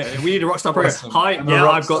we need a Rockstar programmer.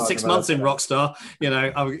 I've got 6 months in Rockstar,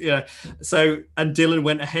 So, and Dylan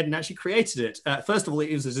went ahead and actually created it. First of all,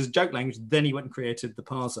 it was a joke language. Then he went and created the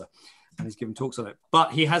parser. and he's given talks on it.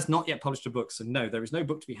 But he has not yet published a book. So no, there is no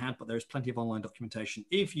book to be had, but there is plenty of online documentation.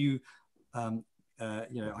 If you, I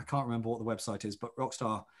can't remember what the website is, but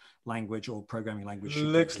Rockstar language or programming language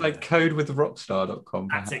looks like codewithrockstar.com.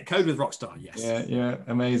 That's it, Code with Rockstar. Yes. Yeah,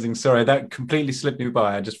 amazing. Sorry, that completely slipped me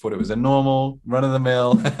by. I just thought it was a normal run of the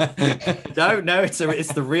mill. No, it's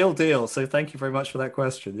the real deal. So thank you very much for that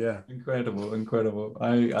question. Yeah, incredible.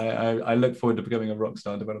 I look forward to becoming a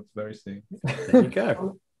Rockstar developer very soon. There you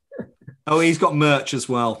go. Oh, he's got merch as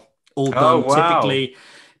well, all done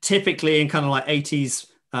typically in kind of like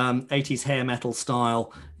 80s hair metal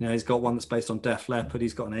style. He's got one that's based on Def Leppard.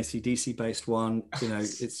 He's got an AC/DC based one.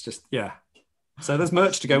 It's just, yeah. So there's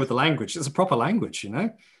merch to go with the language. It's a proper language,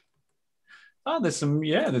 Oh, there's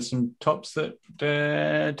some tops that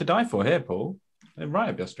to die for here, Paul. They're right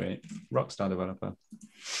up your street. Rockstar developer.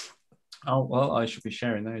 Oh, well, I should be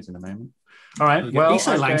sharing those in a moment. All right. Well,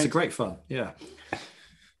 ESO-Langs are great fun. Yeah.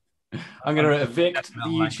 I'm going to evict the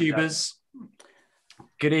YouTubers.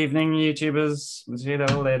 Good evening, YouTubers. See you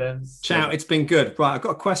later. Ciao, it's been good. Right, I've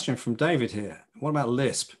got a question from David here. What about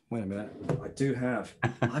Lisp? Wait a minute.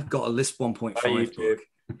 I've got a Lisp 1.5 book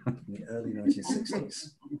in the early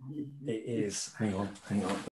 1960s. It is, hang on.